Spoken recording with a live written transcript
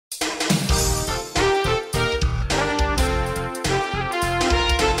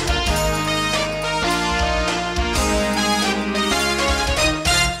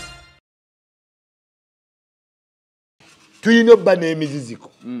Tuyino bane emiziziko.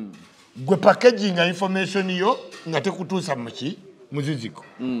 Gwe packaging information yo nga tekutuusa muki muziziko.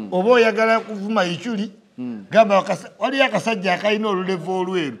 Oba oyagala kuvuma ichuli gamba wali akasajja akayina olulevo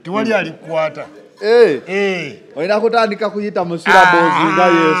olweru tewali alikwata. Oyina kutandika kuyita musirabozi nga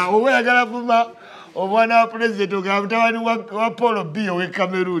Yesu. Oba oyagala kuvuma obwana wa president ogamutabani wa Paul Biya we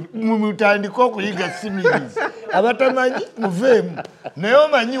Cameroon mutandika okuyiga similizi abatamanyi muvemu naye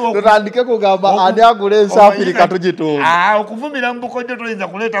omanyi tutandike kugamba ani agula ensafirika tugitunga okuvumira mu bukodyo toyinza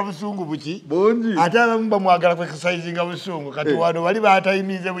kuleeta busungu buki bungi ate abamu bamwagala kwexercisinga busungu kati wano bali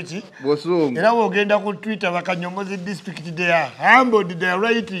batayimize buki busungu era bwogenda ku Twitter bakanyongozi district they are humbled they are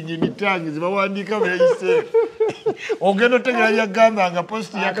writing in tongues bawandiika beeyise ogenda otegera byagamba nga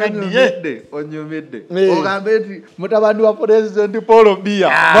post yakaddiye onyumidde ogambe nti mutabani wa president Paul Biya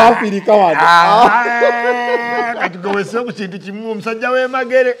mwafirika wano kati gowese ku kintu kimu omusajja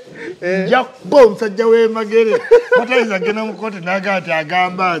w'emagere jakbo omusajja w'emagere otayinza gena mu kooti n'agati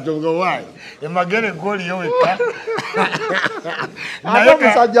agamba nti ogowayi emagere goliyo wekka naye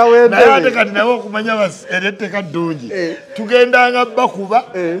ate kati nawe okumanya eretteka ddungi tugendanga bakuba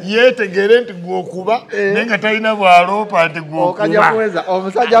yeetegere nti gwokuba naye nga talina bwaloopa nti gwokuba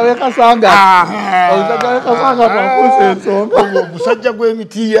omusajja w'ekasanga omusajja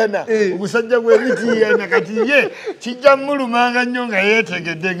gw'emitiyana omusajja gw'emitiyana kati ye kijja mulumanga nnyo nga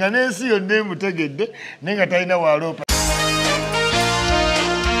yeetegedde nga n'ensi yonna emutegedde naye nga talina waaloopa.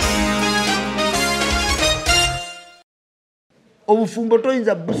 Obufumbo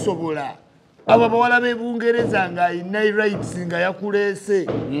toyinza busobola abo bawala b'e Bungereza nga ayina rights nga yakuleese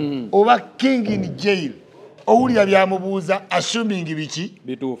oba king in jail owulira byamubuuza assuming biki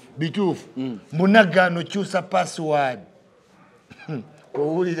bituufu munagano kyusa password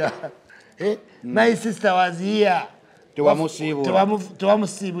owulira my sister was here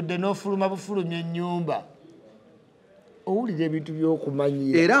tewamusiibudde n'ofuluma bufulumya ennyumba owulira ebintu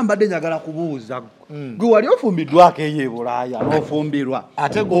by'okumanyira era mbadde njagala kubuuza gwe wali ofumbiddwako eyo e Bulaaya n'ofumbirwa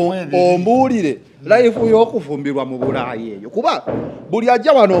ate ombuulire life y'okufumbirwa mu Bulaaya eyo kuba buli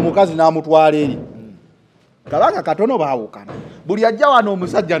ajja wano omukazi n'amutwala eri kabanga katono baawukana buli ajja wano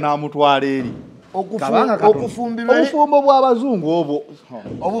omusajja n'amutwala eri obufumbo bw'abazungu obwo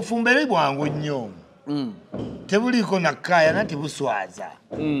obufumbo eri bwangu nnyo tebuliiko nakkaaya nati buswaza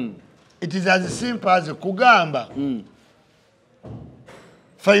it is as simple as kugamba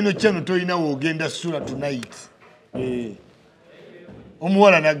final channel toyina woogenda sura tonight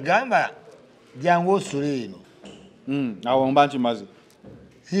omuwala nagamba jangu osula eno awo mba nkimaze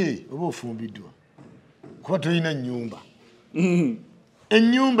oba ofumbiddwa kuba toyina nnyumba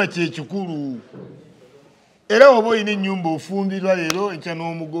ennyumba kyekikulu era oba oyina ennyumba ofumbirwa leero enkya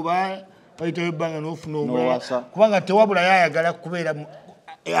n'omugoba bayitayo ebbanga n'ofuna omulala kubanga tewabulayo ayagala kubeera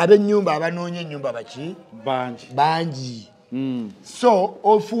ab'ennyumba abanoonya ennyumba baki bangi so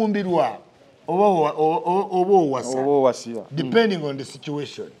ofumbirwa oba owasira depending on the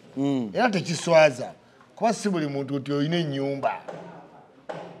situation era tekiswaza kuba si buli muntu nti olina ennyumba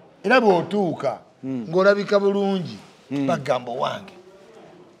era bw'otuuka ng'olabika bulungi bagamba wange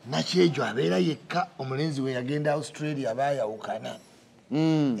nakyejo abeera yekka omulenzi we yagenda Australia baayawukana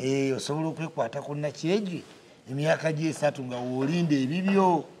osobola okwekwata ku nakyejo emyaka gye 3 nga woolinda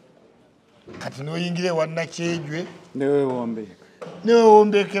ebibyo kati n'oyingira ewa nakyejwe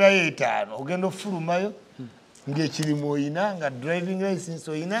neweewombeekerayo 5 ogenda ofulumayo ng'ekirimu oyina nga driving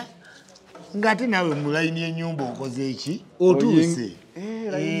license oyina ng'ate naawe mu layini y'ennyumba okoze eki otuuse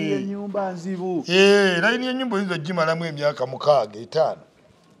layini y'ennyumba nzibu layini y'ennyumba oyinza ogimalamu emyaka 6-5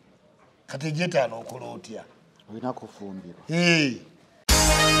 kati egy'etaano okola otya olina kufumbirwa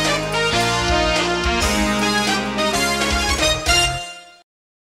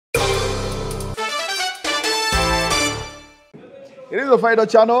It is the final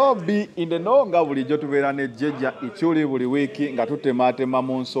channel, be in the know, nga bulijjo tubeera ne jjejja ekyuli buli wiiki nga tutematema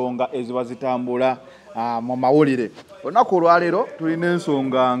mu nsonga eziba zitambula mu mawulire. Olunaku olwaleero tulina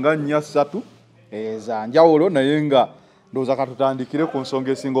ensonga nga 4-3 eza njawulo naye nga ndowooza katutandikire ku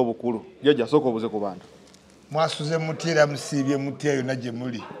nsonga esinga obukulu. Jjejja sooka obuze ku bantu. Mwasuze mutya era musiibye mutya yonna gye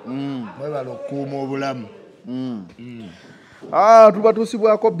muli. Mwebala okukuuma obulamu. Tuba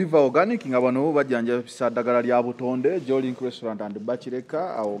tusibwako Biva Organic nga bano bajjanjabisa ddagala lya butonde Jolink Restaurant and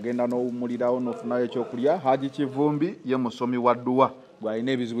Bachireka awo ogenda n'owummulirawo n'ofunayo ekyokulya Haji Kivumbi ye musomi wa dduwa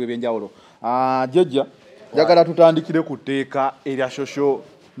gw'alina ebizibu ebyenjawulo. Jjejja njagala tutandikire ku tteeka erya social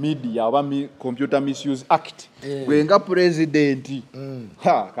media oba Computer Misuse Act gwe nga pulezidenti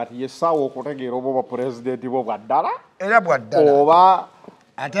kati yessaawa okutegeera oba pulezidenti bwo bwa ddala era bwa ddala oba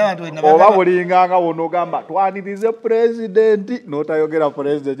oba bulinganga wonogamba twanirize pulezidenti n'otayogera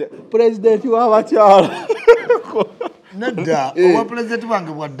pulezidenti w'abakyala Nedda owa president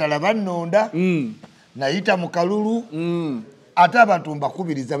wange bwaddala bannonda nayita mu kalulu ate abantu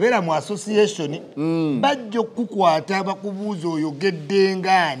mbakubiriza beera mu association bajja okukukwata bakubuuza oyogedde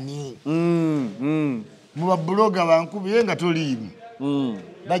ngaani mu babuloga bankubire nga toliimu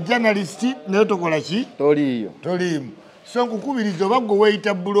bajournalist naye tokola ki toliimu so nkukubiriza oba gwe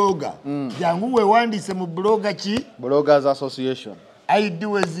weeyita buloga jangu weewandiise mu buloga ki Bloggers Association ID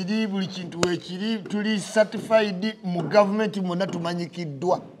weziri buli kintu wekiri tuli certified mu government mwonna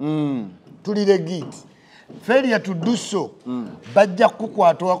tumanyikiddwa tuli legit failure to do so bajja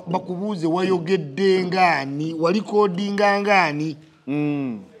kukwata bakubuuze wayogedde ngaani wali kodinga ngaani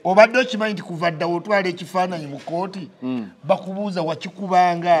obadde okimanyi nti kuva dda wotwala ekifaananyi mu kooti bakubuuza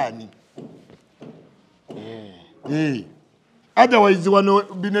wakikuba ngaani otherwise wano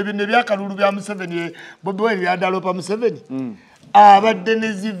bino ebyakalulu bya Museveni Bobi Wine byadalopa Museveni abadde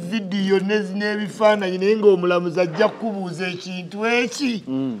nezi video n'ebifaananyi naye ng'omulamuzi ajja kukubuuza ekintu eki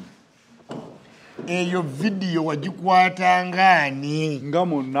eyo video wagikwata ngaani nga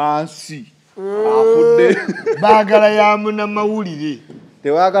munnansi afudde baagala ya munnamawulire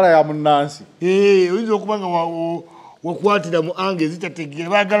tewagala ya munnansi oyinza okuba nga wakwatira mu ange ezitategeera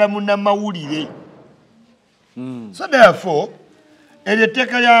baagala munnamawulire so therefore eryo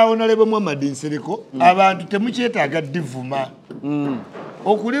etteeka lya Honorable Muhammad Nsereko abantu temukyetaaga divuma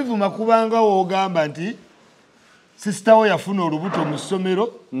okulivuma kubanga woogamba nti sisitawo yafuna olubuto mu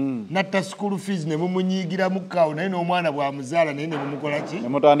ssomero natta school fees ne mumunyiigiramu kaawo naye n'omwana bw'amuzaala naye ne mumukola ki ne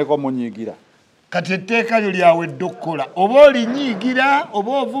mutandika omunyiigira kati etteeka lyo lyawedde okukola oba olinyiigira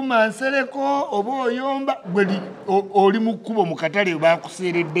oba ovuma Nsereko oba oyomba oli mu kkubo mu katale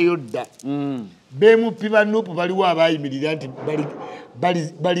baakuseereddeyo dda beemupi bannupu baliwo abaayimirira nti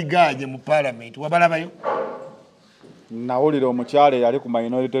baliganye mu paalamenti wabalabayo nawulira omukyala eyali ku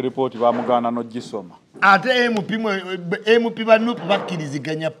minority report bamugaana n'ogisoma ate MP bannupu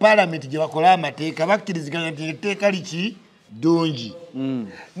bakkiriziganya paalamenti gye bakola amateeka bakkiriziganya nti etteeka liki ddungi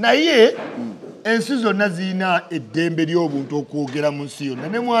naye ensi zonna zirina eddembe ly'obuntu okwogera mu nsi yonna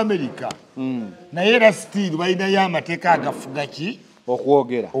ne mu naye era still balinayo amateeka agafuga ki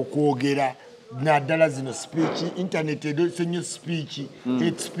okwogera naddala zino speech internet edosenyo speech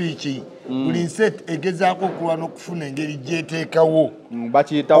hate speech buli nsi egezaako okulwana okufuna engeri gyeteekawo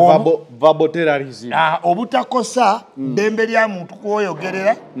bakiyita verbal terrorism obutakosa ddembe lya muntu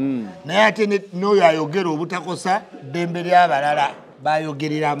kwoyogerera naye ate n'oyo ayogera obutakosa ddembe ly'abalala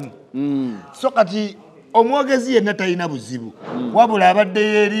bayogereramu so kati omwogezi yenna talina buzibu wabula abadde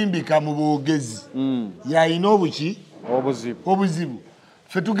yeerimbika mu bwogezi yalina obuzibu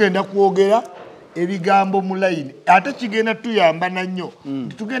ffe tugenda kwogera ebigambo mu line ate kigenda tuyamba nannyo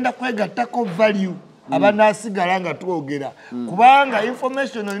nti tugenda kwegattako value abanaasigala nga twogera kubanga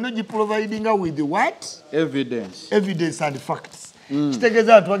information olina giprovidinga with what evidence and facts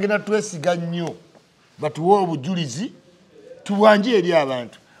kitegeeza abantu bagenda twesiga nnyo batuwe obujulizi tuwanje eri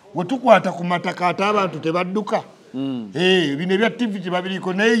abantu wetukwata ku mataka ate abantu tebadduka bino ebya TV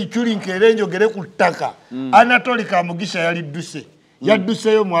kyebabiriko naye iculinka enjogere ku ttaka Anatoli Kamugisha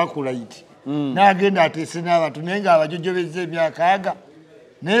yadduseyo mwakulaiti n'agenda ateese n'abantu naye ng'abajojobezza emyaka aga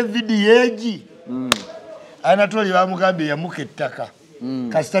naye vidiyo egi Anatoli bamugambye yamuka ettaka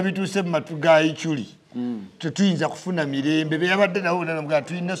kasita bituuse mu matu ga Ichuli tetuyinza kufuna mirembe beyabadde nawo namugamba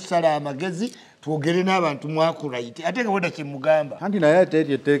tulina okusala amagezi twogere n'abantu mwakulaiti ate nga weda kyemugamba anti naye ate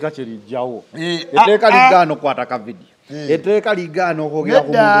etteeka kyerijjawo etteeka ligaana okukwataka vidiyo etteeka ligaana okwogera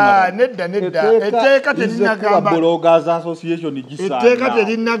ku nedda etteeka terinagamba Bloggers Association gisaana etteeka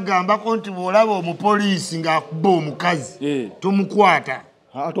terinagambako nti bw'olaba omupoliisi ng'akuba omukazi tomukwata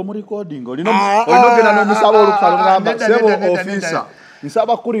tomurecordinga olina ogenda n'omusaba olukusala omugamba sebo officer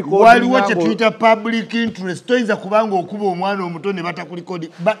nsaba kurecordinga waliwo kye tuyita public interest toyinza kubanga okuba omwana omuto ne batakulikodi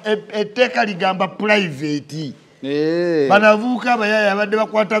etteeka ligamba private banavuuka abayaya abadde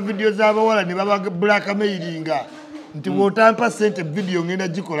bakwata vidiyo z'abawala ne baba blackmailinga nti bw'otampa sente vidiyo ngenda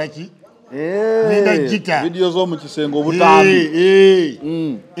gikola ki ngenda gita vidiyo z'omu kisenge obutambi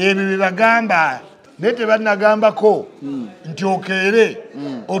ebyo bye bagamba naye tebannagambako nti okeere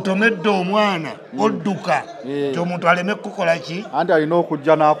otomedde omwana odduka nti omuntu aleme kukola ki anti alina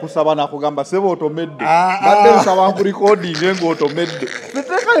okujja n'akusaba n'akugamba seba otomedde badde nsaba nkulikodinge ng'otomedde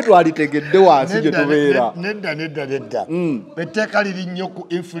etteeka lyetwalitegedde wansi gye tubeera nedda etteeka liri nnyo ku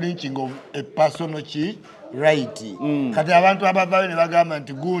infringing of a personal ki right kati abantu abavaayo ne bagamba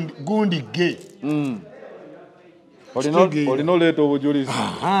nti gundi ge olina oleeta obujulizi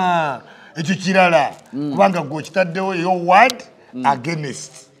ekyo kirala kubanga gwe okitaddewo your word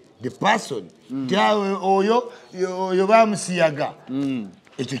against the person nti oyo baamusiyaga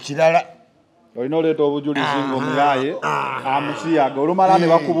ekyo kirala olina oleeta obujulizi ng'omuyaye amusiyaga olumala ne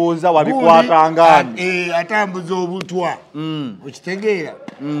bakubuuza wabikwatangani atambuza obutwa okitegeera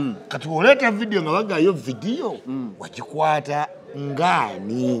kati oleeta vidiyo nga bagayo vidiyo wakikwata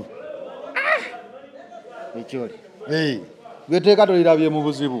ngaani ekyoli Gweteeka tolirabye mu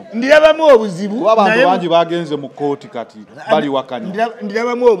buzibu. Ndirabamu obuzibu. Kuba abantu bangi bagenze mu kooti kati bali wakanya.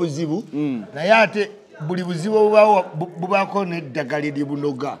 Ndirabamu obuzibu. Naye ate buli buzibu bubaako n'eddagala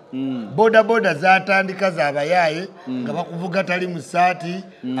eribunoga. Boda boda zatandika z'abayaaye nga bakuvuga tali mu ssaati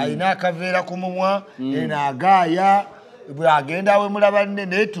alina akaveera ku mumwa n'agaaya bw'agenda awe mulaba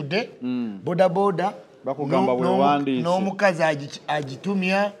naye tudde boda boda bakugamba bwe wandiise n'omukazi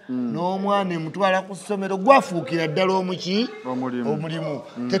agitumya n'omwana emutwala ku ssomero gwafuukira ddala omulimu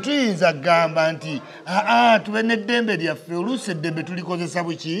tetuyinza kugamba nti tube n'eddembe lyaffe oluusi eddembe tulikozesa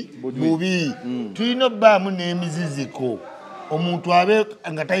bubi tulina obbaamu n'emiziziko omuntu abe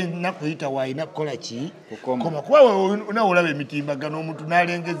nga talina kuyita waalina kukola ki koma kuba nawe olaba emitimbagano omuntu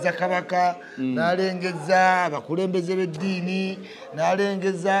n'alengeza kabaka n'alengeza abakulembeze b'eddiini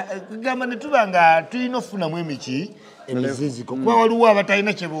n'alengeza kugamba ne tuba nga tulina okufunamu emiziziko kuba waliwo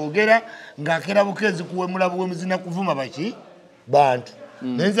abatalina kye boogera ng'akera bukeezi kuwemula buwemuzina kuvuma baki bantu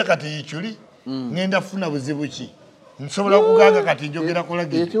naye nze kati yikyuli ngenda kufuna buzibu ki nsobola okuganga kati njogera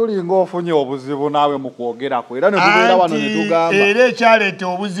kulagira ekyuli ng'ofunye obuzibu naawe mu kwogerako era ne tubeera wano ne tugamba era ekyaleeta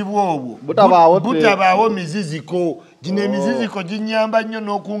obuzibu obwo butabaawo miziziko gino emiziziko ginyamba nnyo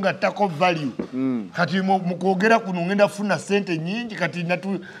n'okungattako value kati mu kwogera kuno ngenda kufuna ssente nnyingi kati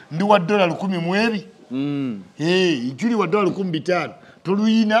ndi wa $100 ijuli wa $500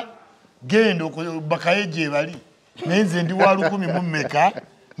 toluyina genda bakaye gye bali naye nze ndi wa 10 mu mmeka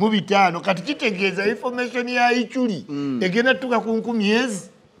mu 5 kati kitegeeza information ya ichuli egenda tuka ku 13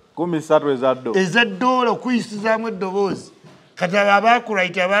 eza $1 okuyisizaamu eddoboozi kati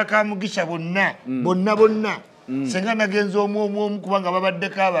abakulaita abakamugisha bonna senga nagenza omu kubanga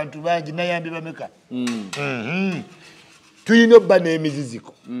babaddeko abantu bangi nayambi bameka tuyina obba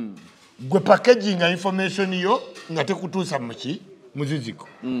n'emiziziko gwe packaging information yo nga tekutuusa muziziko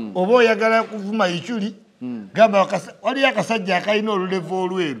oba oyagala kuvuma ichuli gamba wali akasajja akalina olulevu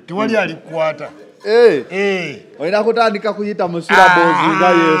olweru tewali alikukwata olina kutandika kuyita mu syllables nga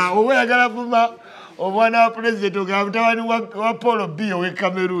Yesu oba oyagala vuma omwana wa pulezidenti ogamba mutabani wa Paul B ow'e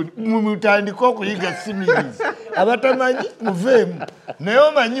Cameroon mutandike okuyiga similes abatamanyi muveemu naye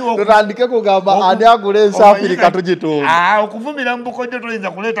omanyi tutandike kugamba ani agula ensaafirika tugitunga okuvumira mu bukodyo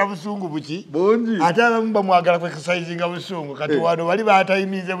toyinza kuleeta busungu buki bungi ate abamu bamwagala kwekisayizinga busungu kati wano bali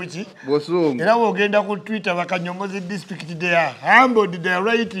batayimize buki busungu era bwogenda ku Twitter bakanyongozi district they are humbled they are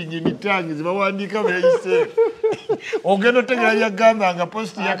writing in tongues bawandiika beeyise ogenda otegera byagamba nga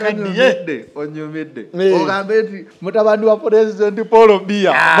post yakaddiye onyumidde ogambe nti mutabani wa pulezidenti Paul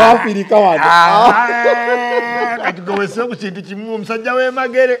Biya baafirika wano kati gowese ku kintu kimu omusajja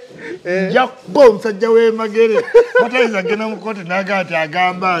w'emagere njakbo omusajja w'emagere mutayinza genda mu kooti naga nti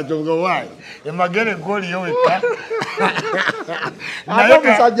agamba nti ogowaayi emagere goliyo wekka ate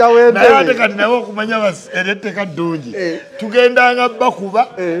omusajja w'entebe naye ate kati nawe okumanya eretteka ddungi tugendanga bakuba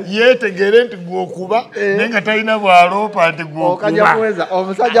yeetegere nti gwokuba naye nga talina bwaloopa nti gwokuba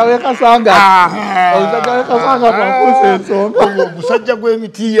omusajja w'ekasanga twakuusa ensonga omusajja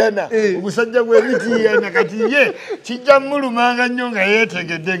gw'emitiiyana kati ye kijja mulumanga nnyo nga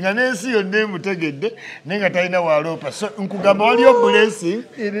yeetegedde nga n'ensi yonna emutegedde naye nga talina bwaloopa so nkugamba waliyo blessing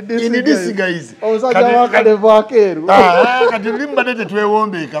in disguise omusajja wakalevu akeeru kati lulimu badde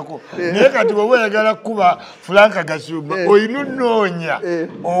tetwewombeekako naye kati woba oyagala kukuba Frank Gasumba olina onnoonya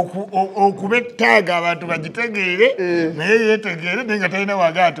okuba ettaaga abantu bagitegeere naye yeetegeere naye nga talina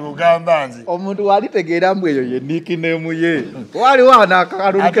wagaa ti ogamba nze omuntu walitegeera mbu eyo ye nickname ye waliwo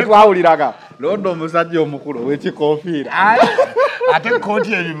anakalulu ke twawuliraga londo omusajja omukulu ow'ekikoofiira ate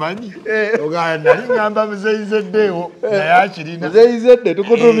kooti ebimanyi ogamba nali ngamba muzeyizeddeewo naye akirina muzeyizedde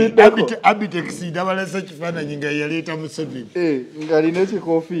tukutumiddeko Abitex ndabalasa ekifaananyi nga yaleeta Museveni ng'alina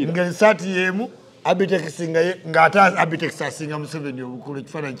ekikoofiira ng'ensaati y'emu Abitex ng'ate Abitex asinga Museveni obukulu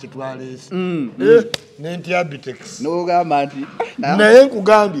ekifaananyi kye twaleese nenti Abitex n'ogamba nti naye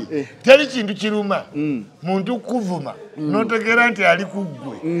nkugambye teri kintu kiruma muntu kuvuma n'otegeera nti ali ku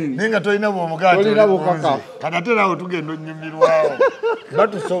ggwe naye nga tolina bw'omugaati kati ate naawe tugenda onnyumirwawo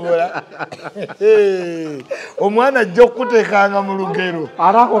batusobola omwana ajja okuteekanga mu lugero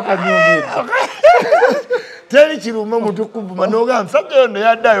alako kanyumidde teri kiruma muntu kuvuma n'ogamba musajja yono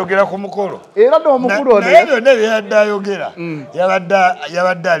yadde ayogera ku mukolo era n'omukulu naye byonna bye yadde ayogera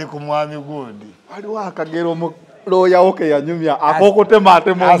yabadde ali ku mwami gundi waliwo akagero loya oke yanyumya akokotema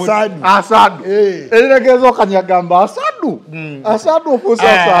asadu eregezo okanyagamba asadu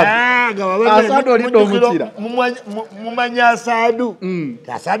ofusa asadu lido mukira mumanya asadu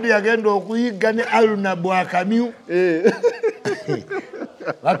asadu yagenda okuyiga ne aluna bwakamyu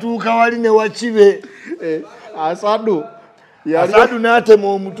batuuka wali ne wakibe asadu n'atema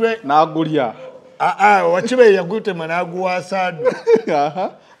omutwe n'agulya wakibe yagutema n'aguwa asadu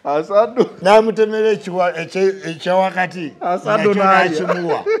n'amutemera ekyawakati asadu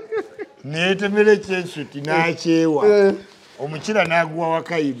n'akimuwa neetemera ekyensuti n'akyewa omukira n'aguwa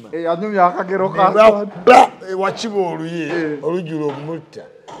Wakayima yanyumya akagero wakibe oluye olujula omutta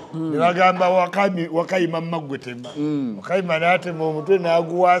ne bagamba Wakayima mmagwetema Wakayima n'atema omutwe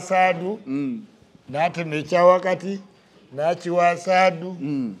n'aguwa asadu n'atema ekyawakati n'akiwa asadu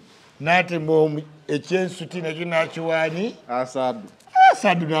n'atema ekyensuti nakyo n'akiwaani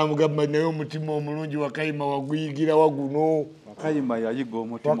asadu n'amugamba naye omutima omulungi Wakayima waguyigira waguno Wakayima yayiga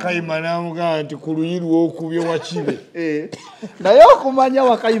omutima Wakayima n'amugamba nti ku luyi lw'okubye wakibe naye okumanya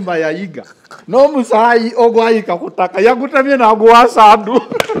Wakayima yayiga n'omusaayi ogwayika ku ttaka yagutemye n'aguwa asadu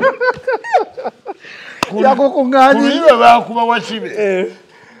yagukuŋŋaanyizza bakuba wakibe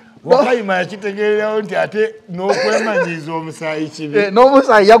Wakayima yakitegeererawo nti ate n'okwemanyiiza omusaayi kibe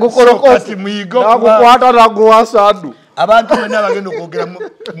n'omusaayi yagukolokosa n'agukwata n'aguwa asadu abantu bonna bagenda okwogera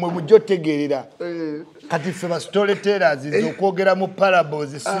mwe mujja otegeerera kati ffe ba storytellers okwogera mu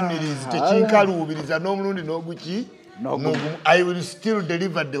parables similes tekinkaluubiriza n'omulundi n'oguki I will still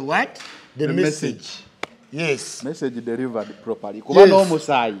deliver the what? The message. Yes. Message delivered properly. Kuba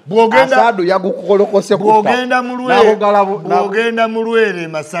n'omusaayi asadu yagukolokose ku bw'ogenda mu Lwere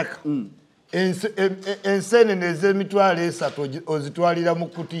Masaka enseenene ez'emitwalo 3 ozitwalira mu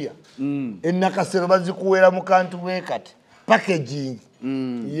kutiya ennakasero bazikuweera mu kantu bwe kati packaging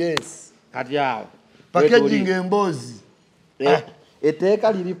yes kati awo packaging emboozi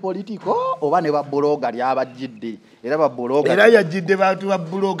etteeka liri politiko oba ne babbuloga lyabajjidde era yajjidde bantu ba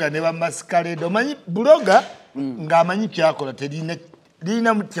buloga ne bamasikaledo omanyi buloga ng'amanyi kyakola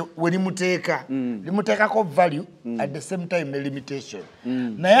lirina we limuteeka limuteekako value at the same time ne limitation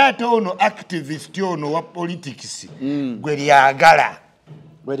naye ate ono activist ono wa politics gwe lyagala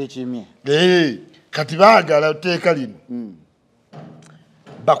kati baagala tteeka lino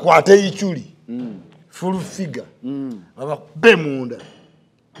bakwate ichuli full figure babakube munda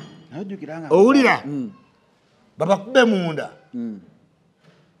owulira babakube munda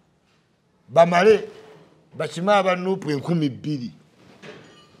bamale bakima abanupu 2,000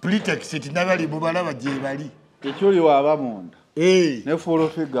 pretext tinabali bubalaba gye bali ekyoli waaba munda ne full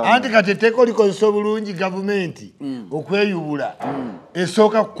figure anti kati etteeka olikozesa obulungi gavumenti okweyubula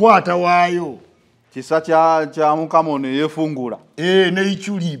esooka kukwata waayo kisa kya mukama ono yeefungula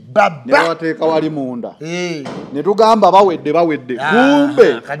neichuli baba nebateeka wali munda ne tugamba bawedde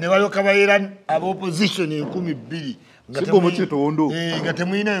kumbe kati ne balyoka bayera ab'opposition 2,000 sigo mu kitundu nga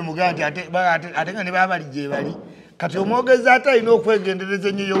temuyinayo mugaa nti ate nga ne baba bali gye bali kati omwogezi ate alina okwegendereza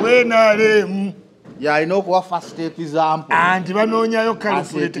ennyo weenaalemu yalina okuwa first example anti banoonyayo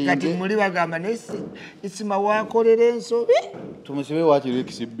calculate kati muli bagamba Isma wakolera ensobi tumusibe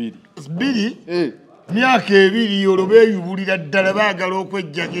wakirikisi 2 myaka 2 olwo beeyubulira ddala baagala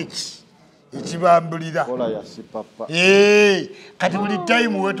okwejjako ekibambulira kati buli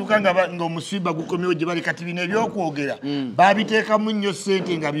time wetuka ng'omusiba gukomyewo gye bali kati bino ebyokwogera babiteekamu nnyo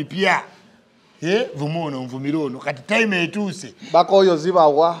ssente nga bipya vuma ono nvumira ono kati time etuuse bakoyo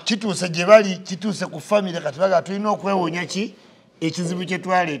zibawa kituuse gye bali kituuse ku famire kati baga tulina okwewonya ekizibu kye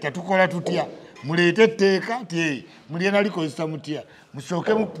twaleeta tukola tutya muleete etteeka ti mulyena likozesa mutya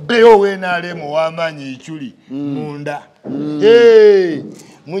musooke mubeeyo weenaalemu ow'amaanyi ichuli munda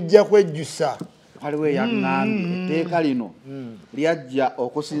mujja kwejjusa waliwo eyaŋŋambye etteeka lino lyajja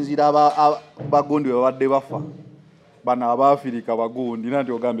okusinziira bagundi bwe babadde bafa bano Abafirika bagundi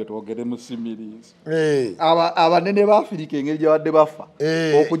nati ogambye twogere mu simirizi abanene ba Afirika engeri gye badde bafa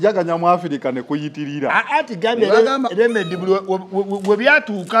okujaganya mu Afirika ne kuyitirira ati gambe remedi we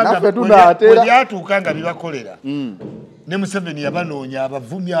byatuuka nga bibakolera ne Museveni yabanoonya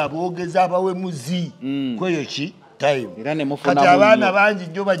abavumi aboogezi abawemuzi kweyo ki time kati abaana bangi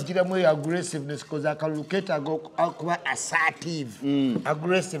nnyo bagiramu aggressiveness cause akalulu keetaaga kuba assertive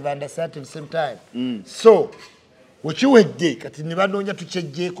aggressive and assertive same time so wekiwedde kati ne banoonya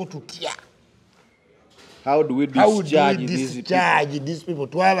tukyejjeeko tutya how do we discharge these people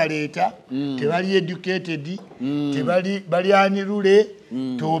twabaleeta tebali educated bali anirule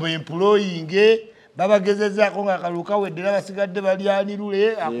toba employing babagezezaako nga kaluka wedde basigadde bali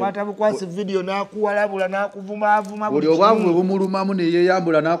anirule akwata bukwasi video n'akuwalabula n'akuvumaavuma buli obwavu bwe bumulumamu ne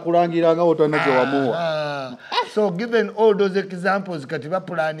yeeyambula n'akulangira nga otonna gye wamuwa So given all those examples kati ba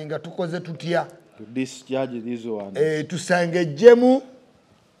planning tukoze tutya to discharge these ones. Tusange jemu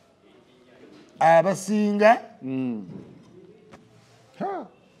abasinga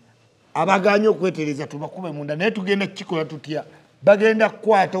abaganya okwetereza tubakube munda naye tugenda kikola tutya bagenda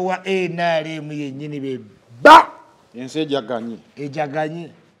kukwata wa NRM yennyini be ba ensi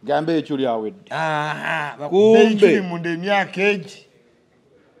ejaganye gambe ekyuli awedde kumbe munda emyaka egi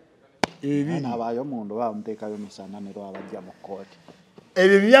abayo mundu bamuteekayo misana ne lwabajja mu kkooti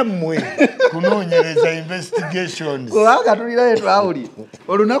ebyo byammwe kunoonyereza investigations kubanga tulirayo twawuli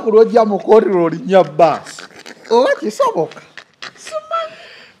olunaku lwojja mu kkooti lwolinnya baasi oba kisoboka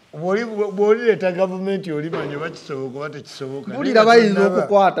bw'olireeta gavumenti olimanya oba kisoboka oba tekisoboka tulira bayinza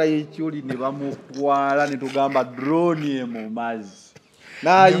okukwata ekyuli ne bamutwala ne tugamba drone mu mazzi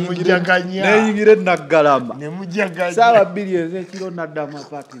neyingira enaggalama saawa 2 ez'ekiro nadda mu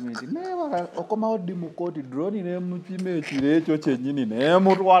apartment naye okomawo ddi mu kooti drone nemupima ekiro ekyo kyennyini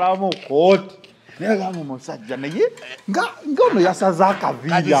nemutwala mu kooti negamba omusajja naye ngaono yasaza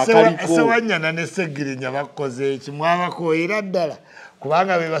akaviiri akaliko sewanyana ne Segirinya bakoze eki mwabakooyera ddala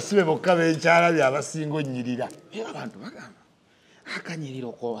kubanga be basibe bokka b'enkyalabye abasinga onnyirira era abantu bagamba akanyirira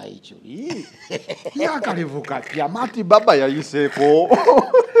okoba ekyoli yakalivu katya mati baba yayiseeko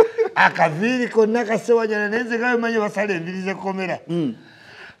akaviiri konna kasewanyana nenze gabemanyi basala enviri zekomera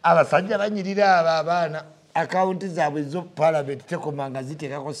abasajja banyirira abo abaana akawunti zaabwe ez'opalamenti tekomanga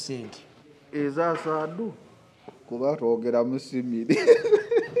ziteekako ssente ezasaadu kuba twogera musimiri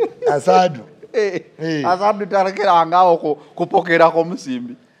asaadu asaadu talekerangaawo kupokerako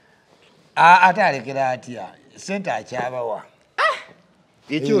musimbi ate alekera atya ssente akyabawa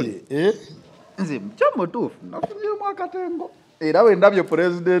ekyoli nze kyomutuufu nafunyemu akatengo era bwe ndabye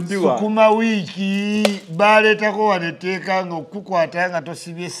pulezidenti wa sukuma wiiki baleetako wano etteeka nga okukwata nga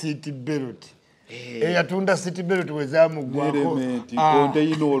tosibye seat belt eyatunda seat belt wezamuggwako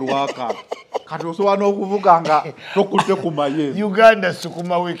konteyina olwaka kati osobola n'okuvuga nga tokutte ku maye Uganda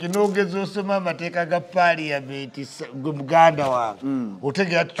sukuma wiiki n'ogeza osoma amateeka ga parliament gwe muganda wange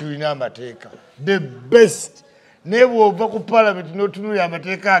otegera tulina amateeka the best naye bw'ova ku parliament n'otunulira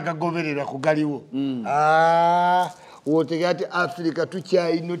amateeka agagobererwa kugaliwo wotegera ti Africa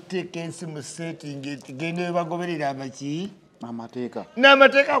tukyalina oteeka ensi mu setting genda webagoberera amaki amateeka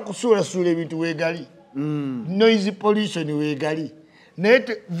n'amateeka akusuulasuula ebintu weegali noise pollution weegali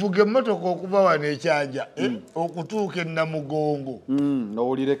naye vuga emmotoka okuva wano ekyanja okutuuka enamugongo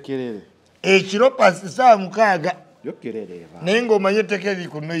owulira ekkerere ekiro pasi saa 6 yokkerereva naye ng'omanye etteeka eri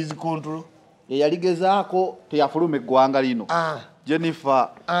ku noise control eyaligezaako teyafuluma eggwanga lino Jennifer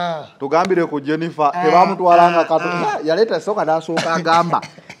tugambire ku Jennifer tebamutwalanga katonda yaleeta soka nasooka agamba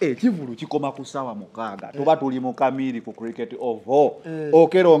ekivulu kikoma ku ssaawa 6 tuba tuli mu kamiri ku cricket oval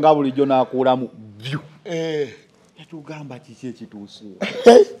okeronga bulijjo n'akuulamu vyu tugamba kiki ekituuse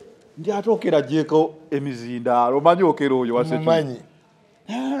ndi ate okera gyeko emizindaalo omanyi okera oyo wasemanyi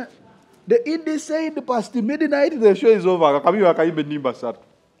the Idi said past midnight the show is over akakamiri akayimba ennimba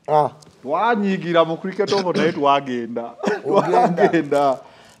 3 twanyigira mu cricket oval naye twagenda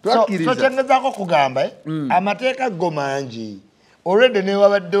so kyengezaako kugamba amateeka go mangi already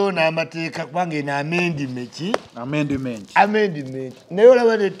newabaddewo n'amateeka kubanga eno amendment naye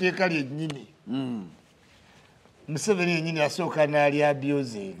olaba netteeka lyennyini Museveni yennyini yasooka n'ali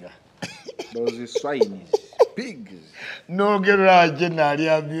abyozinga n'ogerera agenda ali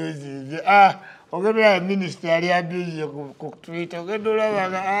abyozinze ogerera minisita ali abyozinze ku Twitter ogenda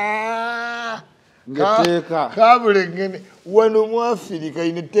olabaga kabule ngene wano mu Afirika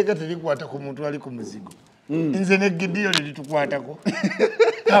ino etteeka terikwata ku muntu ali ku muzigo nze ne Gideon litukwatako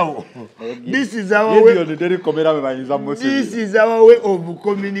this is our way of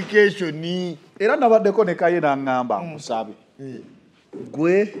communication era nabaddeko ne kaye n'aŋŋamba nkusabe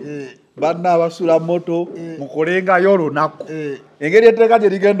gwe banna abasula moto mukolengayo olunaku engeri etteeka gye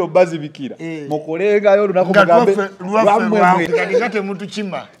ligenda obbazibikira mukolengayo olunaku mugambe nga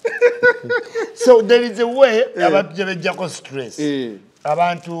temutukima so there is a way abantu gye bejjako stress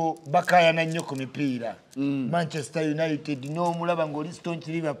abantu bakayana nnyo ku mipiira Manchester United n'omulaba ng'oli staunch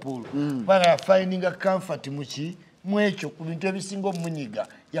Liverpool kubanga yafindinga comfort muki mwekyo ku bintu ebisinga omunyiga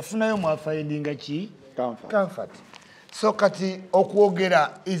yafunayo mwafindinga ki comfort so kati okwogera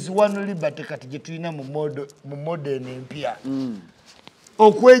is one liberty kati gye tulina mu modern empya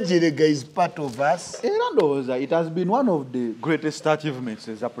okwejerega is part of us era ndowooza it has been one of the greatest achievements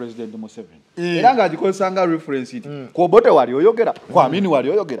as a President Museveni era ng'agikozesa nga reference iti ku Obote wali oyogera ku Amini wali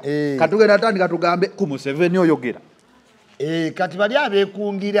oyogera katugenda tandika tugambe ku Museveni oyogera kati bali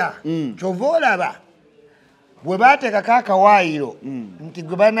abeekungira kyova olaba bwe baateekako akawaayiro nti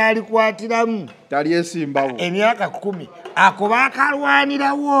gwe banalikwatiramu tali esimbawo emyaka 10 ako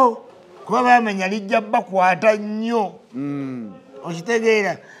baakalwanirawo kuba bamanya lijja bakwata nnyo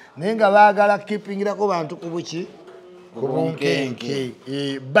okitegeera naye nga baagala kipingirako bantu ku buki ku bunkenke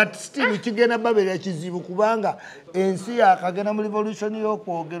but still kigenda babeera kizibu kubanga ensi yakagenda mu revolution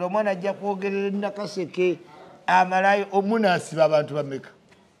y'okwogera omwana ajja kwogerera Nakaseke amalayo omunasiba abantu bameka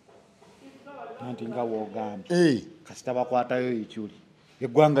anti nga wogambye kasita bakwatayo Ichuli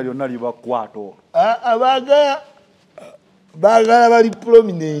eggwanga lyonna libakwata baagala bali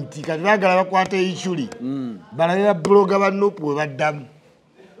prominent kati baagala bakwata Ichuli balabira bloga bannopu we baddamu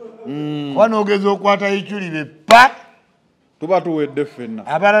kuba noogeza okwata Ichuli be pa tuba tuwedde ffenna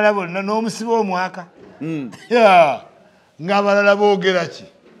abalala bonna n'omusiba omwaka ng'abalala boogera ki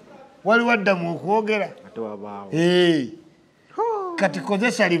wali waddamu okwogera kati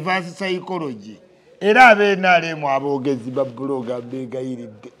kozesa reverse psychology era ab'NRM aboogezi ba bloga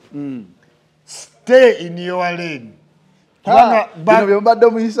beegayiridde stay in your lane bino bye mubadde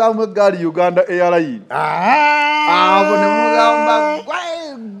muyisaamu eggaali Uganda Airline abo ne mugamba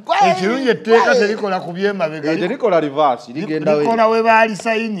ekirungi etteeka terikola ku byemabega terikola reverse ligenda likola we baali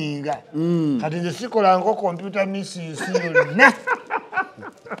sayininga kati nze sikola nko computer misuse yonna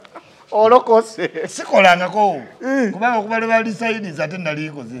olokose sikolangako kubanga okuba lwe baali sayiniza ate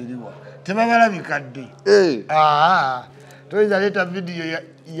naliikoze eriwa tebabalabikadde toyinza leeta vidiyo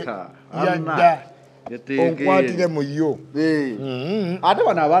yadda onkwatire mu yo ate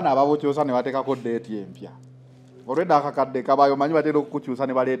bano abaana ababokyusa ne bateekako deeti empya olwedda akakadde kabayo manyi batera okukukyusa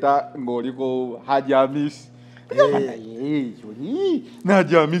ne baleeta ng'oliko Haji Hamisi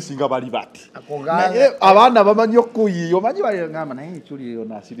Najamisi nga bali bati abaana bamanyi okuyiiya omanyi balingamba naye Ichuli eyo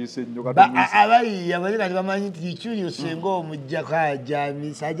nasirise nnyo abayiiya bali kati bamanyi nti Ichuli osenga omuggyako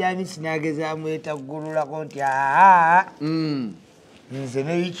Ajamisi n'agezaamu etaggululako nti nze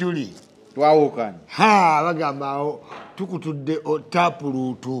ne Ichuli twawukanye bagamba awo tukutudde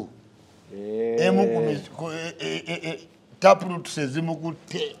tapuluutu tapuluutu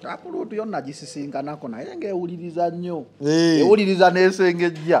sezimukutte tapuluutu yonna gisisinkanako naye ng'ewuliriza nnyo ewuliriza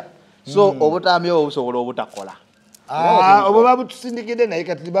n'esengejja so obutambi obwo busobola obutakola obwo babutusindikidde naye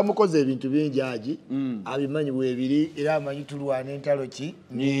kati bamukoze ebintu bingi agi abimanyi bwebiri era amanyi tulwana entalo ki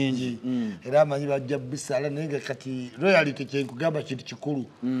nyingi era amanyi bajja bisala naye nga kati royalty kyenkugamba kintu kikulu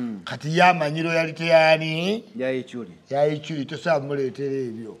kati yamanyi royalty yani ya Ichuli tosobola muleetera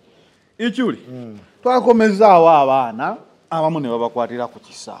ebyo Ichuli twakomezaawo abaana abamu ne babakwatira ku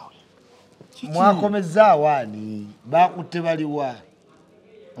kisaawe mwakomezaawo ani bakutte baliwa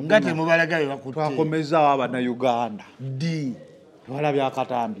nga temubalaga be bakutte twakomezaawo Abanayuganda twalabya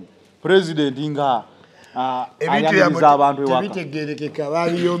akatambi pulezidenti nga ayaniriza abantu ewaka tebitegerekeka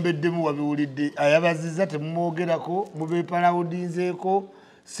babiyombeddemu wabiwulidde ayabazizza temumwogerako mubeepalawudinzeeko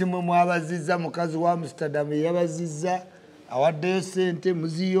simwe mwabazizza mukazi wa Amsterdam yabazizza awaddeyo sente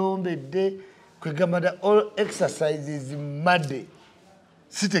muziyombedde kwegamba all exercises madde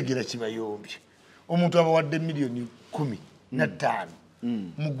sitegera kibayombye omuntu abawadde milioni 15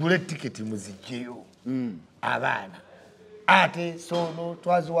 mugule tiketi muzijjeyo abaana ate sono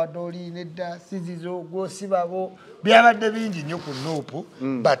twaziwadde oliina edda sizizo gwosibabo byabadde bingi nnyo ku noopu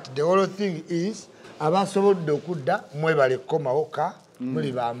but the whole thing is abasobodde okudda mwebale komawoka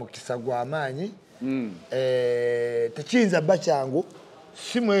muli ba mukisa gw'amaanyi tekiyinza bba kyangu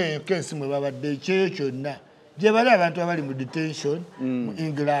simweyo ensi mwe babadde ekyeyo kyonna gye bali abantu abali mu detention mu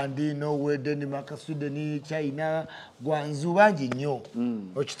England, Norway, Denmark, Sweden, China, Gwanzu bangi nnyo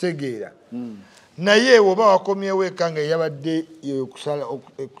okitegeera naye woba wakomyewo eka nga yabadde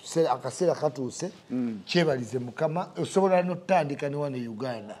akaseera katuuse kyebalize Mukama osobola n'otandika ne wano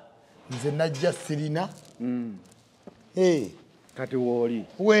Uganda nze najja sirina kati wooli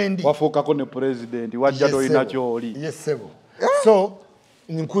wendi wafuukako ne pulezidenti wajja tolina kyoli yesebo so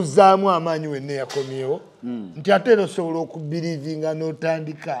nkuzaamu amaanyi wenna yakomyewo nti ate era osobola okubirivinga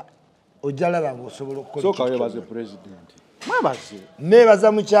n'otandika ojalaba nga osobola okukola weebaze pulezidenti mwebaze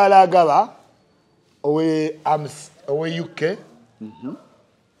neebaza mukyala agaba owe UK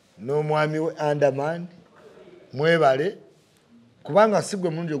n'omwami we Andaman mwebale kubanga si gwe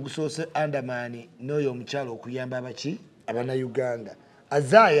mulundi ogusoose Andaman n'oyo omukyala okuyamba abaki Abanayuganda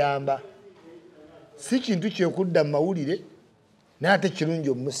azaayamba si kintu kyokudda mu mawulire naye ate kirungi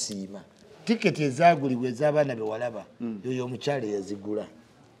omusiima tiketi ezaagulibwa ez'abaana bewalaba yoyo omukyala yazigula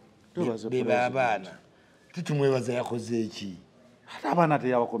beba abaana titumwebaza yakoze eki ate abaana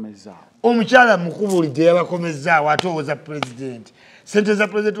teyabakomezaawo omukyala mukubulidde yabakomezaawo ate owoza pulezidenti sente za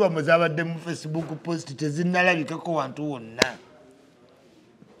pulezidenti wamwe zabadde mu Facebook post tezinnalabikako wantu wonna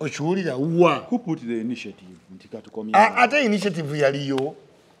okiwulira wa who put the initiative nti katukomye ate initiative yaliyo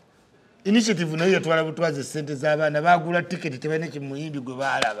initiative nayo yatwala butwaze sente z'abaana bagula tiketi tebalina kimuyimbi gwe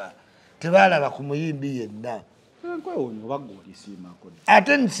tebalaba ku muyimbi yenna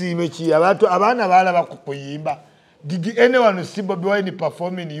ate nsiime ki abaana balaba ku kuyimba did anyone see Bobi Wine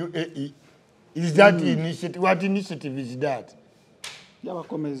perform in UAE? Is that initiative? What initiative is that?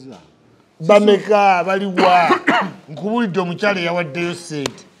 Yabakomeza bameka baliwa nkubulidde omukyala yawaddeyo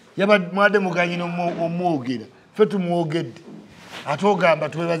sente mwade muganyina omwogera ffe tumwogedde ate ogamba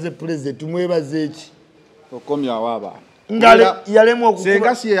twebaze president tumwebaze eki okomyawo abaana ngale yalemwa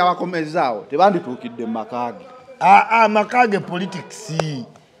okusenga si yabakomezaawo tebandituukidde mu makage makage politics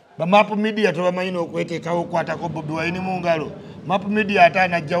bamapu media tebamanyi n'okweteekawo okukwatako Bobi Wine mu ngalo mapu media ate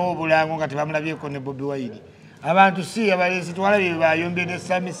anajjawo obulango nga tebamulabyeko ne Bobi Wine abantu si yabaleese twalabye bayombye ne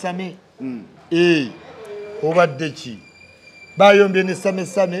samisame obadde ki bayombye ne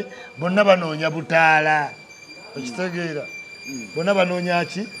samisame bonna banoonya butaala okitegeera bonna banoonya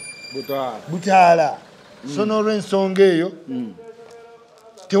ki butaala so n'olw'ensonga eyo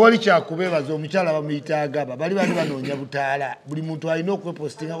tewali kyakubeebaza omukyala bamuyita agaba bali banoonya butaala buli muntu alina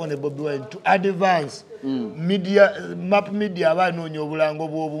okwepostingako ne Bobi Wine to advance map media aba anoonya obulango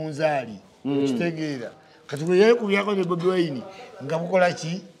bw'obunzaali okitegeera kati bwe yekubyako ne Bobi Wine nga bukola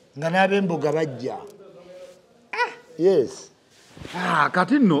ki nga n'ab'emboga bajja yes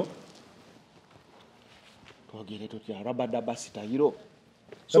kati nno twogere tutya rabadaba sitayiro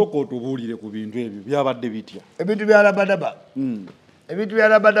sooka otubuulire ku bintu ebyo byabadde bitya ebintu bya rabadaba ebintu bya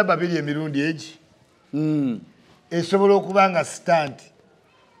rabadaba biri emirundi egi esobola okuba nga stand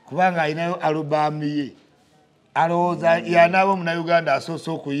kubanga alinayo alubamu ye alowooza yanaaba omunauganda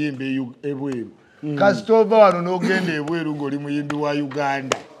asoose okuyimba ebweru kasita ova wano n'ogenda ebweru ng'oli muyimbi wa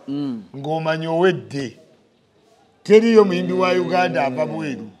uganda ng'omanya owedde teriyo muyimbi wa uganda ava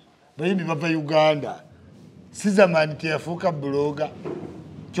bweru bayimbi bava uganda sizamani teyafuuka buloga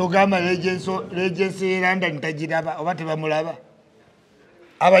kyogamba legensi ye London tagiraba oba tebamulaba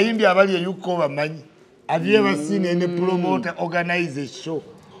abayimbi abali eyuko bamanyi have you ever seen any promoter organize a show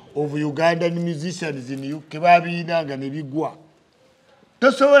of Ugandan musicians in UK babiinanga ne bigwa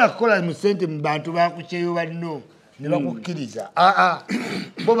tosobola kukola mu sente mu bantu bakukyeyo banno ne bakukkiriza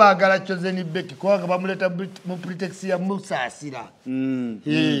bo baagala Chosen Beki kubanga bamuleta mu pretext ya musaasira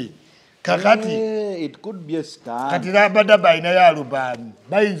kakati it could be a star kati rabadaba ayinayo alubamu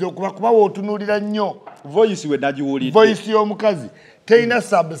bayinza kuba wootunuulira nnyo voice we nagiwulidde voice y'omukazi teina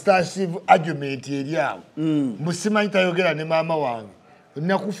substantive argument eri awo musimanyi tayogera ne maama wange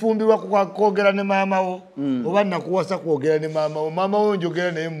nakufumbirwa kwogera ne maama wo oba nakuwasa kwogera ne maama wo maama wo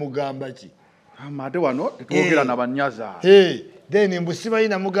njogera naye mugamba ki ate wano tetwogera na bannyaza then mbusimanyi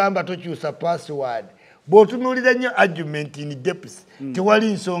namugamba tokyusa password bw'otunuulira nnyo argument in depth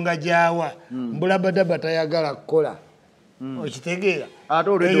tewali nsonga gyawa mbulabadaba tayagala kukola okitegeera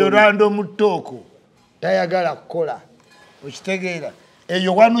eyo rando mutooko tayagala kukola okitegeera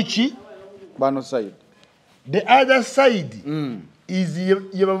eyo wanu ki bano side the other side is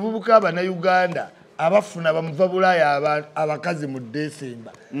ye bavubuka abannayuganda abafuna bamuva bulaaya abakazi mu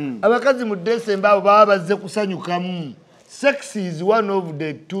December abakazi mu December abo baba bazze kusanyukamu sex is one of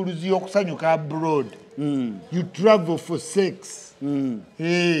the tools y'okusanyuka abroad you travel for sex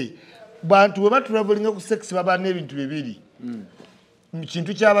bantu we batravelinga ku sex baba n'ebintu bibiri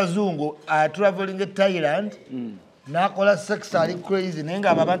kintu ky'abazungu traveling Thailand nakola sex ali crazy naye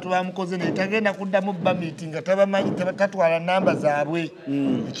nga abantu bamukoze naye tagenda kuddamu bba meeting nga tabamanyi tatwala namba zaabwe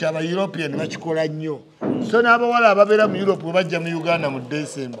ekyaba European bakikola nnyo so n'abawala ababeera mu Europe we bajja mu Uganda mu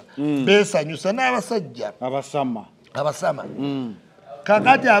December beesanyusa n'abasajja abasama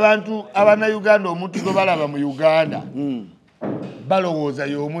kakati abantu abannayuganda omuntu gwe balaba mu Uganda balowooza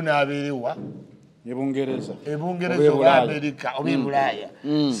y'omu n'abeerewa ebungereza oba Amerika oba Bulaaya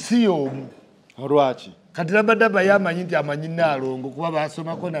si y'omu olwaki kati rabadaba yamanyi nti amanyi Naalongo kuba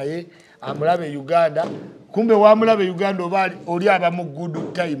basomako naye amulaba e Uganda kumbe wamulaba e Uganda oba oli aba mu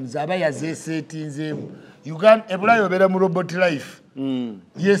good times aba yazeesetinzeemu Uganda ebulaaya obeera mu robot life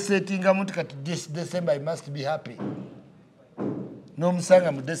yeesetingamu nti kati this December I must be happy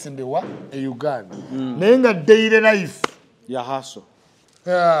n'omusanga mu December wa e Uganda naye nga daily life ya haso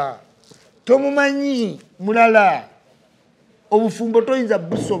tomumanyi mulala obufumbo toyinza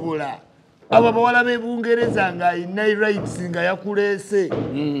busobola abo bawala b'e Bungereza nga alina rights nga yakuleese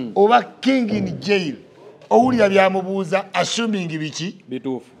oba king in jail owulira byamubuuza assuming biki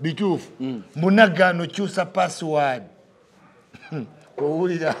bituufu munagano kyusa password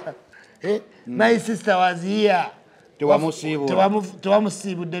owulira my sister was here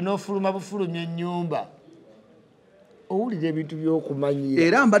tewamusiibudde n'ofuluma bufulumya ennyumba owulira ebintu by'okumanyira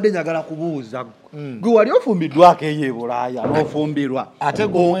era mbadde njagala kubuuza gwe wali ofumbiddwako eyo e Bulaaya n'ofumbirwa ate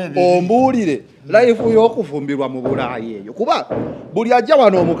ombuulire life y'okufumbirwa mu Bulaaya eyo kuba buli ajja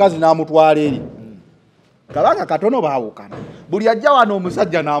wano omukazi n'amutwala eri kabanga katono baawukana buli ajja wano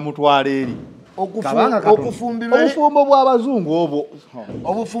omusajja n'amutwala eri obufumbo bw'abazungu obwo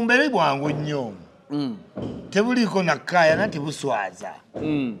obufumbo eri bwangu nnyo tebuliiko nakkaaya na tebuswaza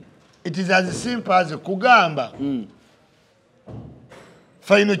it is as simple as kugamba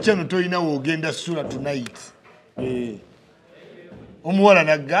final channel toyina wogenda sula tonight omuwala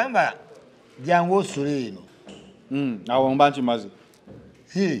nagamba jangu osula eno awo mba nkimaze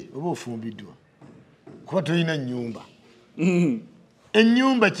oba ofumbiddwa kuba toyina nnyumba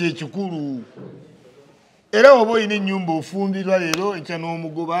ennyumba kyekikulu era oba oyina ennyumba ofumbirwa leero enkya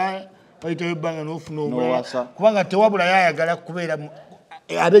n'omugoba bayitayo ebbanga n'ofuna omulala kubanga tewabulayo ayagala kubeera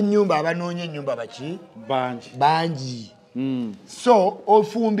ab'ennyumba abanoonya ennyumba baki bangi so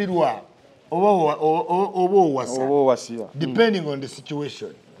ofumbirwa oba owasiba depending on the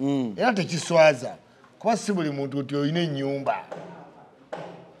situation era tekiswaza kuba si buli muntu nti olina ennyumba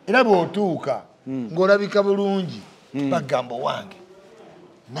era bw'otuuka ng'olabika bulungi bagamba wange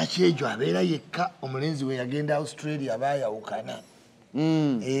nakyejo abeera yekka omulenzi we yagenda Australia baayawukana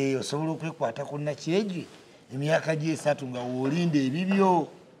osobola okwekwata ku nakyejo emyaka gye 3 nga woolinda ebibyo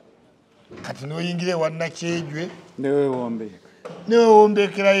kati n'oyingira ewa nakyejwe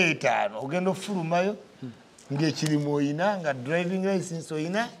newewombekerayo 5 ogenda ofulumayo ng'ekirimu oyina nga driving license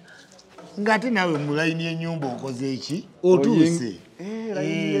oyina ng'ate naawe mu layini y'ennyumba okoze eki otuuse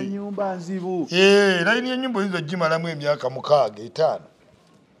layini y'ennyumba nzibu layini y'ennyumba oyinza ogimalamu emyaka 6-5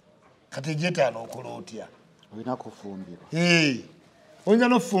 kati egy'etaano okola otya olina kufumbirwa oyinza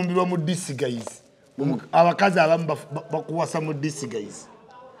n'ofumbirwa mu disguise abakazi abamu bakuwasa mu disguise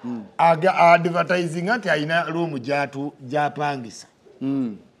advertising nti alina roomu gy'apangisa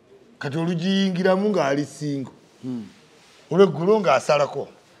kati olugiyingiramu ng'ali singo olweggulo ng'asalako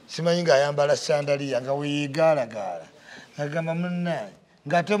simanyi ng'ayambala shandaliya nga weyeegaalagaala agamba munnaye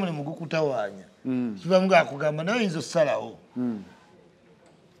ng'ate omulimu gukutawaanya kivamu ng'akugamba naye oyinza ossalawo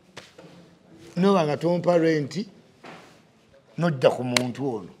noba nga tompa renti nojja ku muntu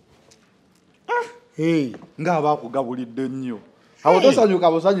ono ng'abaakugabulidde nnyo awo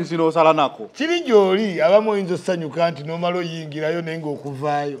tosanyuka busanyusi n'osala nako kiri gy'oli abamu oyinza osanyuka nti n'omala oyingirayo naye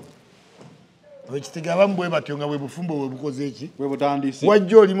ng'okuvaayo ekitega abamu bwe batyo nga bwe bufumbo bwe bukoze eki bwe butandise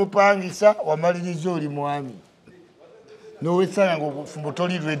wajja oli mupangisa wamaliriza oli mwami n'owesanga ng'obufumbo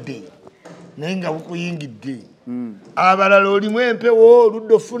toli redde naye nga bukuyingidde abalala olimu empewo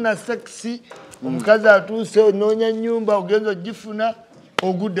oludde ofuna sekisi omukazi atuuse onoonya nnyumba ogenza ogifuna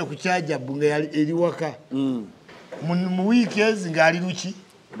ogudde ku kyajabu nga eri waka mu wiiki ezi ng'ali luki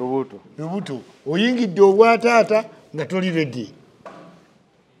lubuto oyingidde obwataata nga toli redde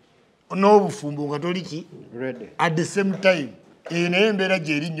n'obufumbo nga toli ki at the same time eyo naye embeera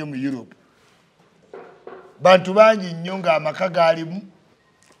gyeri nnyo mu Europe bantu bangi nnyo ng'amaka gaalimu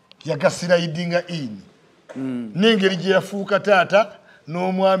yagasiraidinga in n'engeri gye yafuuka taata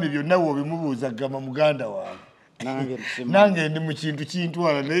n'omwami byonna bw'obimubuuza gamba muganda waawe nange ndi mu kintu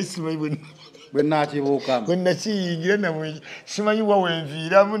kintwala naye simanyi bwe nnakibuukamu bwe nakiyingira namwe simanyi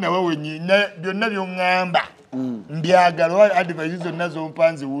wawenviiramu nawe byonna by'oŋŋamba mbyagala oba advice zonna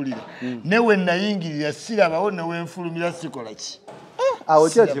zompanze wulira ne we nayingirira sirabawo ne wenfulumira sikola ki awo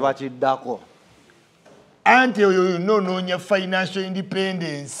kyo kiba kiddako anti oyo yonna onoonya financial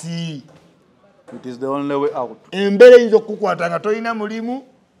independence. It is the only way out. Embera eyinza okukukwata nga tolina mulimu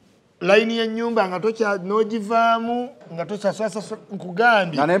layini y'ennyumba nga n'ogivaamu nga tosasasa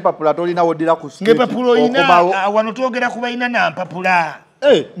nkugambye nga n'empapula tolina woddira ku street ng'empapula oyina wano twogera ku balina nampapula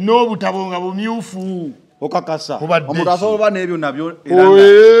n'obutabo nga bumyufu okakasa omuntu asobola n'ebyo nabyo era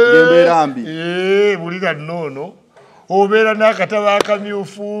ng'embeera mbi bulira nnoono obeera n'akatabo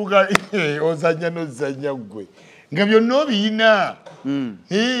akamyufu nga ozannya n'ozannya ggwe nga byonna obiyina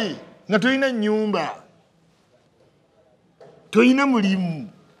nga tolina nnyumba tolina mulimu.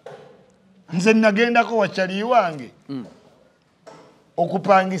 Nze nagendako wakyali wange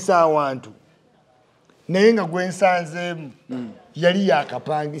okupangisa awantu naye nga gwensanzeemu yali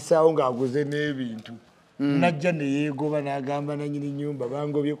yakapangisaawo ng'aguze n'ebintu najja ne yeegoba n'agamba nanyini nnyumba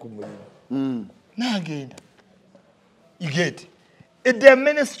bangobye ku mulimu n'agenda. You get it? There are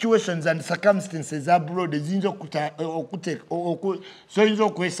many situations and circumstances abroad eziyinza soyinza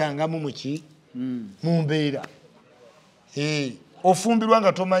okwesangamu muki mu mbeera ofumbirwa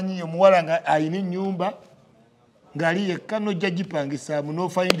nga tomanyi omuwala nga ayina ennyumba ng'ali yekka nojja gipangisaamu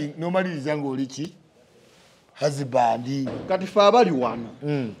n'omaliriza ng'oli ki husband. Kati fe abali wano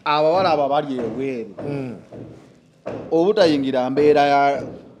abawala abo abali ebweru obutayingira mbeera ya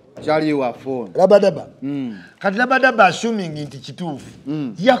kyali wa phone Rabadaba kati Rabadaba assuming nti kituufu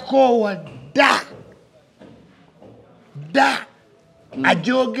yakoowa da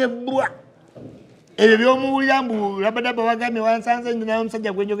ajogebwa ebyo byomuwulira mbu Rabadaba wagambye wansanze nti naye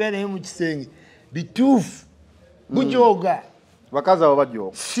omusajja gwenjogera naye mu kisenge bituufu bujoga bakazi abo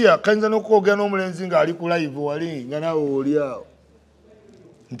bajoga sia kayinza n'okwogera n'omulenzi ng'ali ku live wali nga nawe oli awo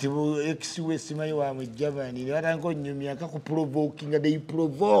nti ex-we simanyi wamwe Germany ne batandika onnyumya kakuprovoki nga they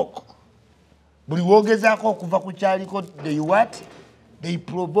provoke buli wogezaako okuva ku kyaliko they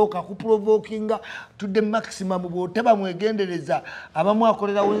provoke akuprovokinga to the maximum bw'otaba mwegendereza abamu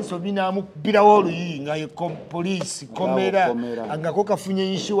akolerawo ensobi n'amukubirawo oluyi nga ye poliisi komera angako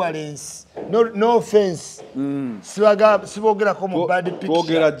kafunye insurance no offense sibogerako mu bad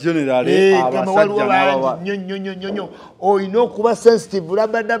picture nyonyo olina okuba sensitive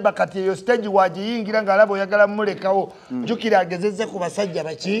Rabadaba kati eyo stage wagiyingira ng'alaba oyagala mumulekawo jjukira agezezze ku basajja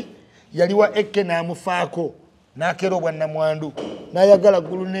baki yaliwa Eke n'amufaako n'akeera obwannamwandu n'ayagala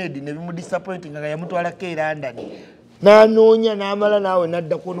gulunedi ne bimudisappointing nga yamutwalako e London n'anoonya n'amala naawe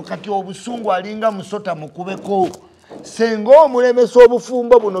n'adda kuno kati obusungu alinga musota mukubeko senga omulemesa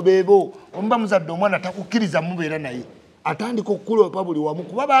obufumbo buno beebo omuba muzadde omwana takukkiriza mubeera naye atandika okukuloopa buli wamu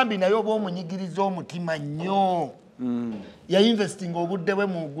kuba bambi naye oba omunyigiriza omutima nnyo yayinvestinga obudde bwe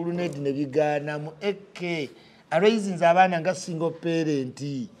mu gulunedi ne bigaana mu Eke araisinze abaana nga single parent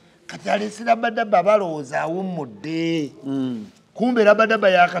kati Aleese Rabadaba balowooza awummudde kumbe Rabadaba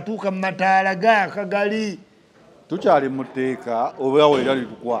yakatuuka mu mataala gaakagali tukyali mu tteeka oba weera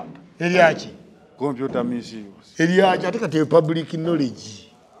litukwata eryaki computer misuse eryaki ate kati public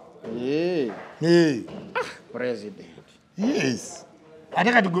knowledge president yes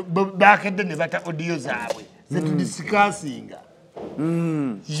ate kati bakedde ne bata audio zaabwe zetudisikasinga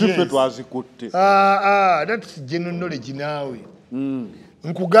sife twazikutte that's general knowledge naawe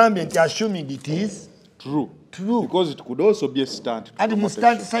nkugambye nti assuming it is true because it could also be a stunt ati mu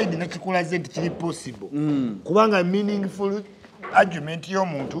stunt side nakikulaze nti kiri possible kubanga meaningful argument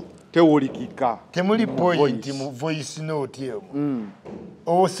y'omuntu tewulikika temuli point mu voice note yo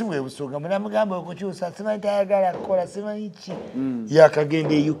si bwe busonga munamugamba okukyusa simanyi tayagala kukola simanyi ki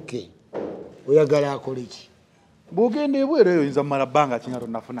yakagenda e UK oyagala akole ki bw'ogenda ebweru eyo oyinza mumala bbanga kinga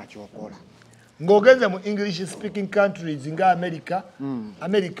tonafuna kyokola ng'ogenze mu English speaking countries nga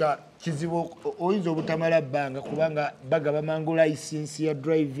America kizibu oyinza obutamala bbanga kubanga bagaba mangu license ya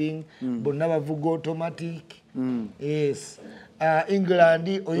driving bonna bavuga automatic yes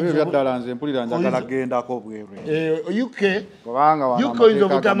England oyinza ddala nze mpulira njagala gendako bweru UK oyinza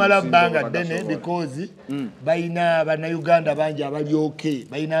obutamala bbanga ddene because bayina bannayuganda bangi abali okay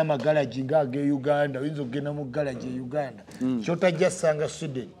bayina amagalaji ng'age Uganda oyinza okugenda mu galaji e Uganda kyotajja ssanga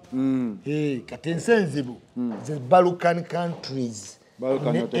Sweden kati ensenzibu the Balkan countries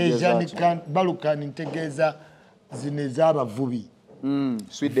Balkan ntegeeza zino ez'abavubi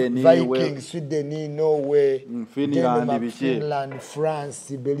Sweden, Sweden, Norway, Finland, Finland,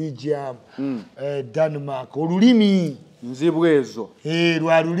 France, Belgium, Denmark. Olulimi nzibu ezo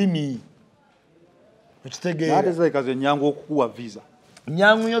lwa lulimi okitegeera ate zaikaze nyangu okukuwa visa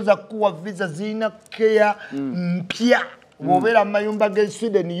nyangu yoza kuwa visa zina kea mpya wobera mayumba ge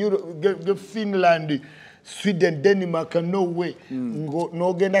Sweden, ge Finland, Sweden, Denmark, Norway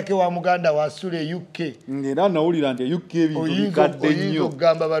n'ogenda ke wa muganda wasule UK ngenda nawulira nti UK ebintu bikadde nnyo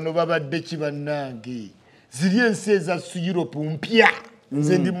ogamba bano babadde kibannange ziri ensi eza Europe mpya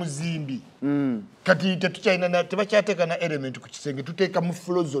nze ndi muzimbi kati tebakyateeka na element ku kisenge tuteeka mu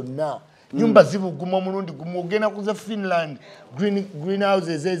floor zonna nyumba zibuguma omulundi gumu ogenda kuza Finland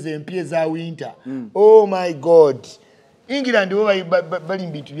greenhouses ezo empya eza winter oh my god England bali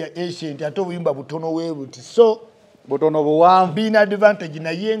mbintu bya ancient ate obuyimba butono webuti so butono buwanvu bina advantage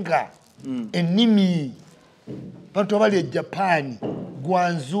naye nga ennimi abantu abali e Japan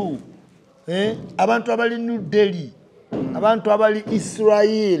Guangzhou abantu abali New Delhi abantu abali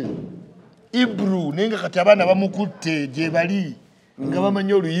Israel Hebrew nenga kati abaana bamukutte gye bali nga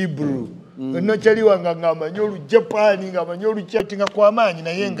bamanyi Oluyibru nokyaliwa nga ngamanyi Olujapani nga manyi Oluchatinga kw'amaanyi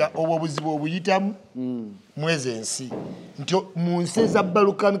naye nga obwo obuzibu obuyitamu mwezi ensi nti mu nsi za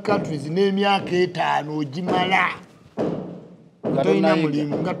Balkan countries n'emyaka 5 ogimala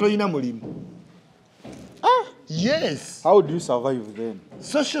nga toyina mulimu yes how do you survive then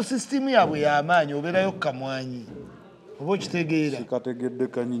social system yabwe y'amaanyi obeerayo kamwanyi oba okitegeera kategedde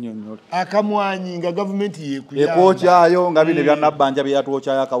kanyinyonnyola akamwanyi nga gavumenti yeekuyamba ekookyayo nga bino byanabbanja bye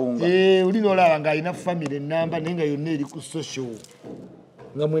yatwokyayo akawunga oli n'olaba ng'alina famire ennamba naye nga yonna eri ku social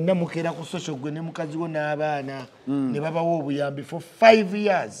nga mwenna mukeera ku social gwe ne mukazi wo n'abaana ne babawa obuyambi for 5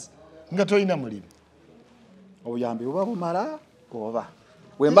 years nga tolina mulimu obuyambi buba bumala oba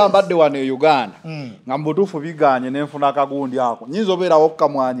wemba mbadde wano e Uganda nga mbutuufu biganye nenfuna akagundi ako nyinza obeerawo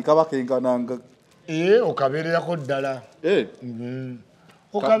okukamwanyi kabakenkananga okabeererako ddala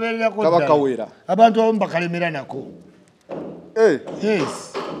okabeererako ddala kabakawera abantu abamu bakalemera nako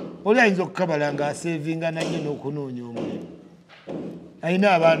yes oli ayinza okukabala ng'aseevinga naye n'okunoonya omulimu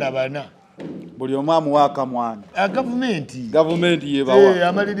ayina abaana bana buli omu amuwa akamwanyi gavumenti yebawa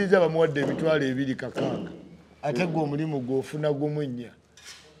amaliriza bamuwadde emitwalo 2 ate gwe omulimu gw'ofuna gumunnya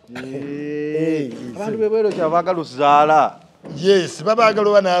abantu bebwero kyabaagala okuzaala yes babaagala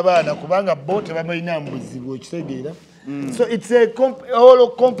oba n'abaana kubanga bo tebamalina mubuzibu okitegeera so it's a whole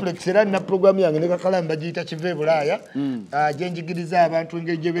complex era na program yange ne kakalamu bagiyita kive bulaaya gyenjigiriza abantu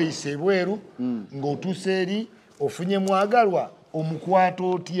engeri gye beeyisa ebweru ng'otuuse eri ofunye mwagalwa omukwata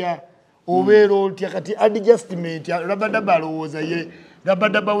otya obeera otya kati adjustment rabadaba alowooza ye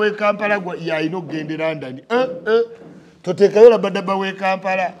rabadaba w'e Kampala yalina okugenda London toteekayo rabadaba w'e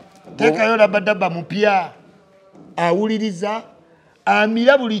Kampala teekayo rabadaba mupya awuliriza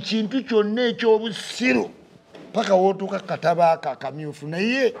amira buli kintu kyonna ekyobusiru paka wootuuka kataba ako akamyufu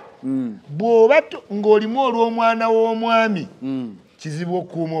naye bw'oba ng'olimu olw'omwana w'omwami kizibu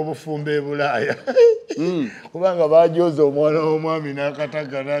okukuuma obufumbo e Bulaaya kubanga bajooza omwana w'omwami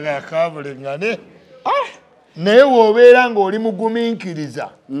n'akatagana akaabulengane naye w'obeera ng'oli mugumiikiriza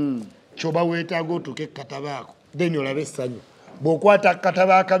kyoba weetaaga otuuke kataba ako then olabe essanyu bw'okwata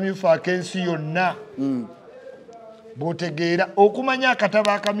kataba akamyufu ak'ensi yonna bw'otegeera okumanya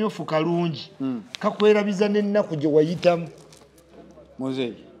akataba akamyufu kalungi kakwerabiza n'ennaku gye wayitamu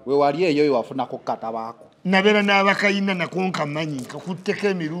muzeeyi we wali eyo wafunako kataba ako nabeera n'abakayina nako nkamanyi nkakutteko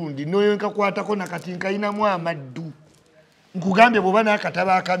emirundi noyo nkakwatako nakati nkayinamu amaddu nkugambye bw'oba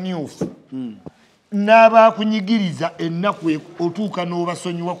n'akataba akamyufu n'abakunyigiriza ennaku otuuka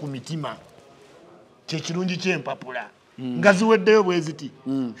n'obasonyiwa ku mitima kyekirungi ky'empapula nga ziweddeyo bwe ziti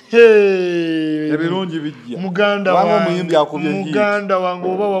ebirungi bijja muganda wange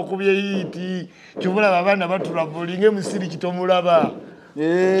oba wakubye hiiti kyobulaba abaana batulavulinga emusiri kitomulaba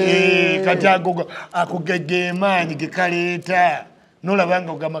kati ako gegeemaanyi gekaleeta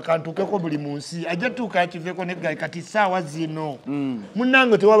nolabanga ogamba kantuukeko buli mu nsi ajja tuuka akiveeko negaye kati saawa zino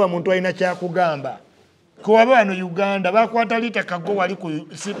munnange tewaba muntu alina kyakugamba kuwaba wano Uganda bakwata liita kago wali ku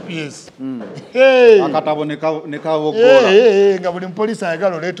CPS akatabo ne kabogola nga buli mupoliisi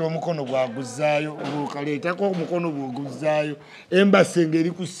ayagala oleeta omukono gwaguzaayo okaleetako omukono gwaguzaayo embasi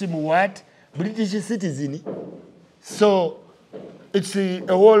ng'eri ku simu what British citizen so it's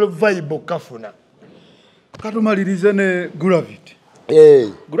a whole vibe kafuna katumalirize ne gravity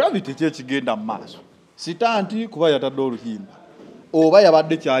gravity kyekigenda mu maaso sitanti kuba yatadde oluhimba oba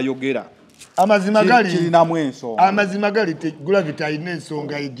yabadde kyayogera amazima gali gravity alina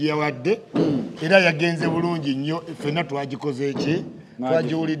ensonga gye yawadde era yagenze bulungi nnyo ffenna twagikoze eki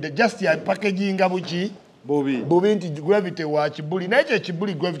twagiwulidde just ya packaginga buki Bobi nti gravity wa kibuli naye ekyo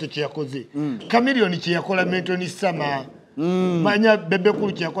ekibuli gravity kyeyakoze Chameleone kyeyakola Mentoni Sama manya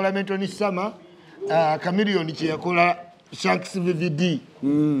bebekulu kyeyakola Mentoni Sama Chameleone kyeyakola Shanks VVD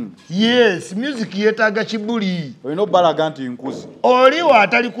yes music yetaaga kibuli olina obbalaga nti nkuzi oliwo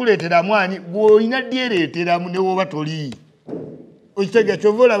atali kuleetera mwani bw'olina dyereeteramu ne woba toli okitegeera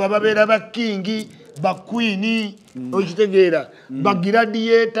kyova olaba babeera ba kingi ba queen okitegeera ba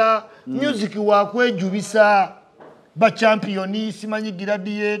gladiator music wakwejubisa ba champion simanyi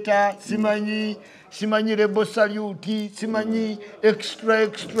gladiator simanyi Rebel Salute simanyi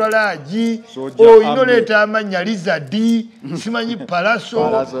extra large oyinoleeta amanya Lizard simanyi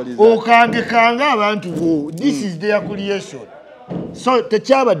Palaso okangekanga abantu bo this is their creation so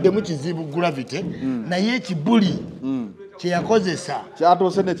tekyabaddemu kizibu gravity naye ekibuli kyeyakozesa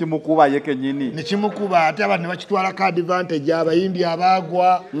kyatuuse nekimukuba ye kennyini nekimukuba ate abantu ne bakitwalako advantage abayimbi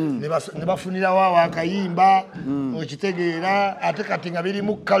abaagwa ne bafunirawo awo akayimba okitegeera ate kati nga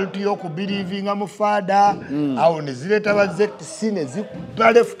birimu kaluti y'okubirivinga mu faada awo ne zireeta bazekisi ne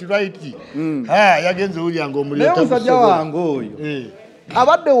ziba left right yagenze owulira ngaomuliro musajja wange oyo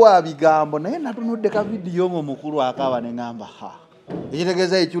abadde wa bigambo naye natunudde ka vidiyo ng'omukulu akaaba ne ŋŋamba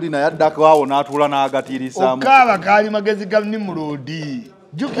ekitegeeza ekyuli naye addako awo n'atuula n'agatiirisaamu okaaba kaali magezi ga Nimrodi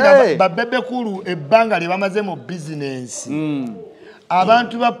jjukira babebekulu ebbanga lye bamaze mu bizinensi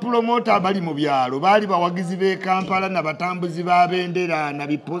abantu ba promota abali mu byalo baali bawagizi b'e Kampala n'abatambuzi b'abendera na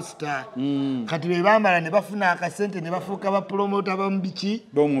biposta kati be bambala ne bafuna akasente ne bafuuka ba promota bamubiki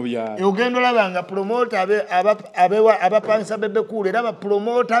b'omu byalo ogenda olabanga promota abapansa bebekulu era ba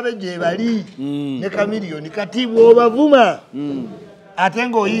promota be gye bali ne Chameleone kati bw'obavuma ate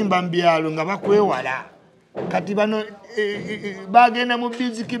ng'oyimba mu byalo nga bakwewala kati bano bagenda mu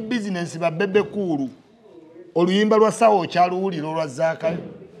bizinesi ba bebekulu oluyimba lwa sawo kyaluwulira olwa zaakayo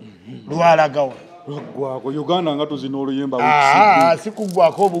lwalagawa gwako Uganda nga tuzina oluyimba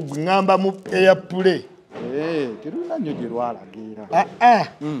sikugwako obugwi ngamba mu airplay teruna nnyo gye lwalagira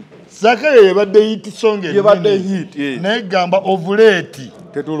zaakayo yebadde hit song naye gamba ovuleti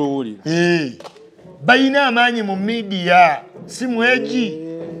tetuluwulira bayina amaanyi mu media si mwegi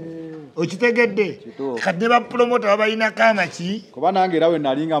okitegedde kati ne bapromota babayinako amaki kuba nange era we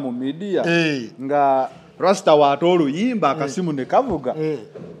nalinga mu media nga rasta waate oluyimba akasimu ne kavuga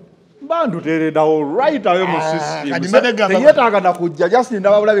banduteereddawo right away mu system teyetaaga na kujja just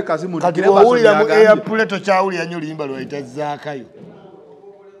ndaba bulabe kasimu kati owulira mu airplay tokyawulira nnyo oluyimba lwayita zaakayo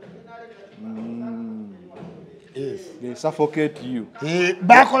they suffocate you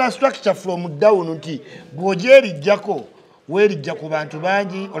bakola structure from down nti bw'ojerijjako werijja ku bantu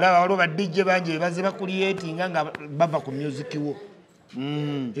bangi olaba waliwo badijje bangi bebaze bakuliyetinga nga bava ku music wo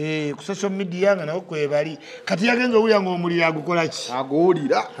ku social media nga nawo kwebali kati yagenza owulira ng'omuliro agukola ki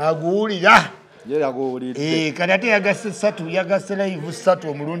aguwulira kati ate yagasse live 3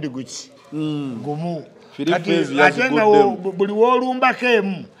 omulundi guki gumu ate nga buli woolumbako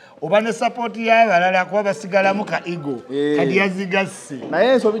emu oba ne support y'abalala kuba basigalamu ka ego kati yazigasse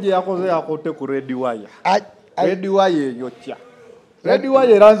naye ensobi gye yakoze yakotte ku Red Wire Red Wire eyokya Red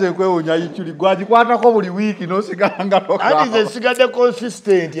Wire eranze ekwewunya yikyuli gwagikwatako buli wiiki n'osigala nga ati nze nsigadde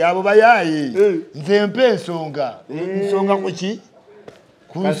consistent abo bayaaye nze mpa ensonga kuki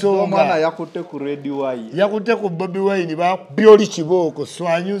ku nsonga yakutte ku Red Wire yakutte ku Bobi Wine byoli kibooko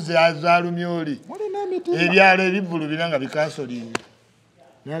swanyuze azaalumye oli ebyalo ebivulu biranga bikansolinga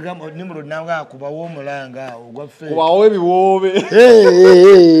nagamba nimero nanga kubawo omulanga ogwaffe kubawo ebiwoobe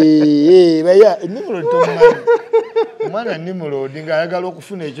baya nimero tomani omwana nimero dinga ayagala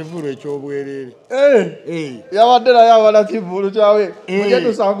okufuna ekivulu ekyobwerere yabadde naye abala kivulu kyawe mujje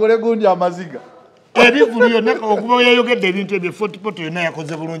tusangule gundi amaziga ebivulu yonna okuba yayogedde ebintu ebyo fotipoto yonna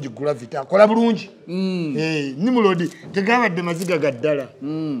yakoze bulungi gravity akola bulungi nimero tegabadde maziga gaddala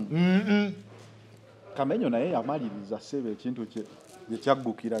Kamenyo naye yamaliriza sebe ekintu kye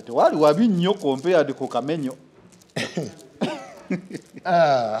ekyaggukira tewali wabi nnyo compared ku Kamenyo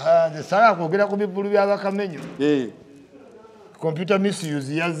nze sala kwogera ku bivulu by'abakamenyo computer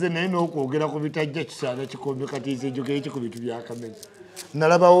misuse yazze naye n'okwogera ku bitajja kisaana kikombe kati nzejjogera ki ku bintu by'akamenyo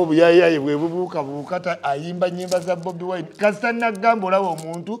nalabawo obuyayaye bwe bubuukabuuka ayimba nnyimba za Bobi Wine kasita nagamba olaba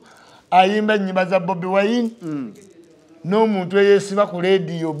omuntu ayimba nnyimba za Bobi Wine n'omuntu eyeesiba ku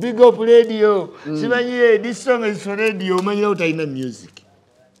radio big up radio simanyi this song is for radio omanyira utalina music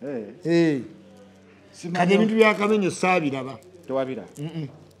kati ebintu byakamenyo saabiraba tewabira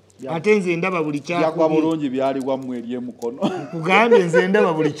ate nze ndaba buli kyakwa bulungi byali wammwe ery'emukono kugambe nze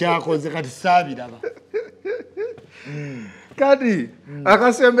ndaba buli kyakoze kati saabiraba kati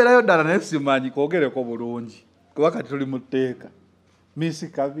akasemberayo ddala naye simanyi kwogereko bulungi kuba kati tuli mu tteeka Miss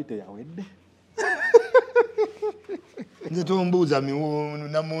Kavi teyawedde nze tombuuza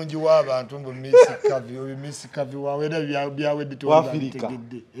namungi w'abantu mbu Miss Kavi wawera byawedde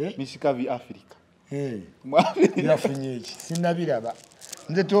tewabitegedde Miss Kavi Africa yafunye eki sinnabiraba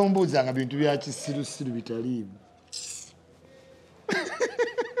nze tombuuza nga bintu bya kisirusiru bitaliimu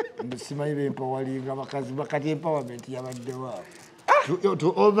simanyi bempawalinga bakazi bakati empowerment yabaddewo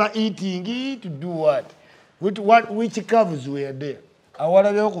to overeating to do what which curves were there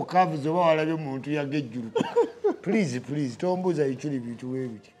awalabyewo ku curves oba walabye omuntu yagejjulu please tombuuza ikiri bintu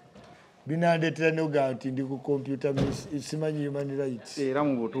webiti binandeetera noga nti ndi ku computer simanyi human rights era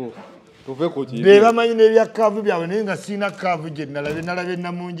mu butuufu tuve ku kintu be bamanyi n'ebya curve byabwe naye nga siina curve gye nalabye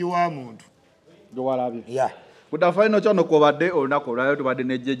namungi wa muntu gwewalabye kudafa ino kyano kwobadde olunaku olwayo tubadde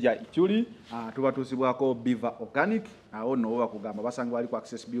nejjejja ikyuli tubatuusibwako Biva Organic awo nno bakugamba basanga bali ku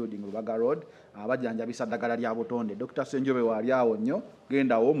Access Building Lubaga Road abajjanjabisa ddagala lya butonde Dr. Senjobe waali awo nnyo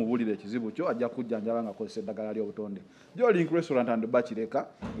gendawo mubulire ekizibu kyo ajja kujjanjaba nga akozesa eddagala ly'obutonde Jolink Restaurant and Bakireka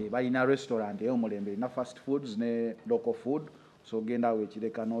balina restaurant ey'omulembe erina fast foods ne local food so genda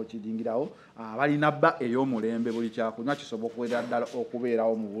wekireka n'okijingirawo balina bba ey'omulembe buli kyakunywa kisoboka ddala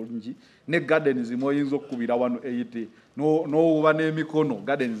okubeerawo mu bulungi ne garden zimu oyinza okukubira 180 n'owuba n'emikono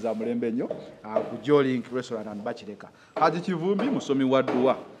garden za mulembe nnyo ku Jolink Restaurant and Bakireka Haji Kivumbi musomi wa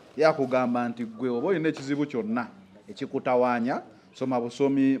dduwa yakugamba nti gwe oba olina ekizibu kyonna ekikutawaanya soma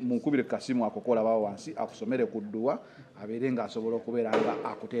busomi mukubire kasimu akokola bawo wansi akusomere ku dduwa abeere nga asobola okubeera nga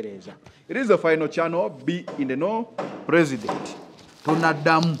akutereeza. It is the final channel, be in the know president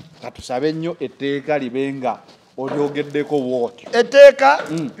tunaddamu katusabe nnyo etteeka libenga olyogeddeko wooti etteeka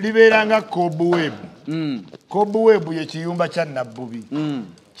libeeranga Cobweb Cobweb ye kiyumba kya Nabbubi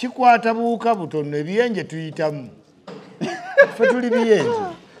kikwata buuka butono ebyenje tuyitamu ffe tuli byenje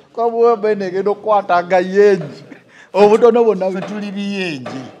Kabuwembe negenda okukwatanga yenji obutono bonna ffe tuli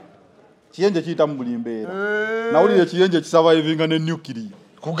biyenje kiyenje kiyita mu buli mbeera nawulire kiyenje kisavaivinga ne nuclear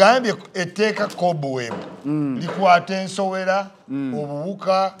kugambye etteeka cobweb likwata ensowera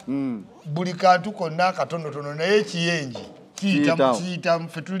obuwuka buli kantu konna akatonotono naye ekiyenje kiyita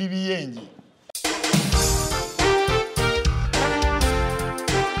ffe tuli biyenje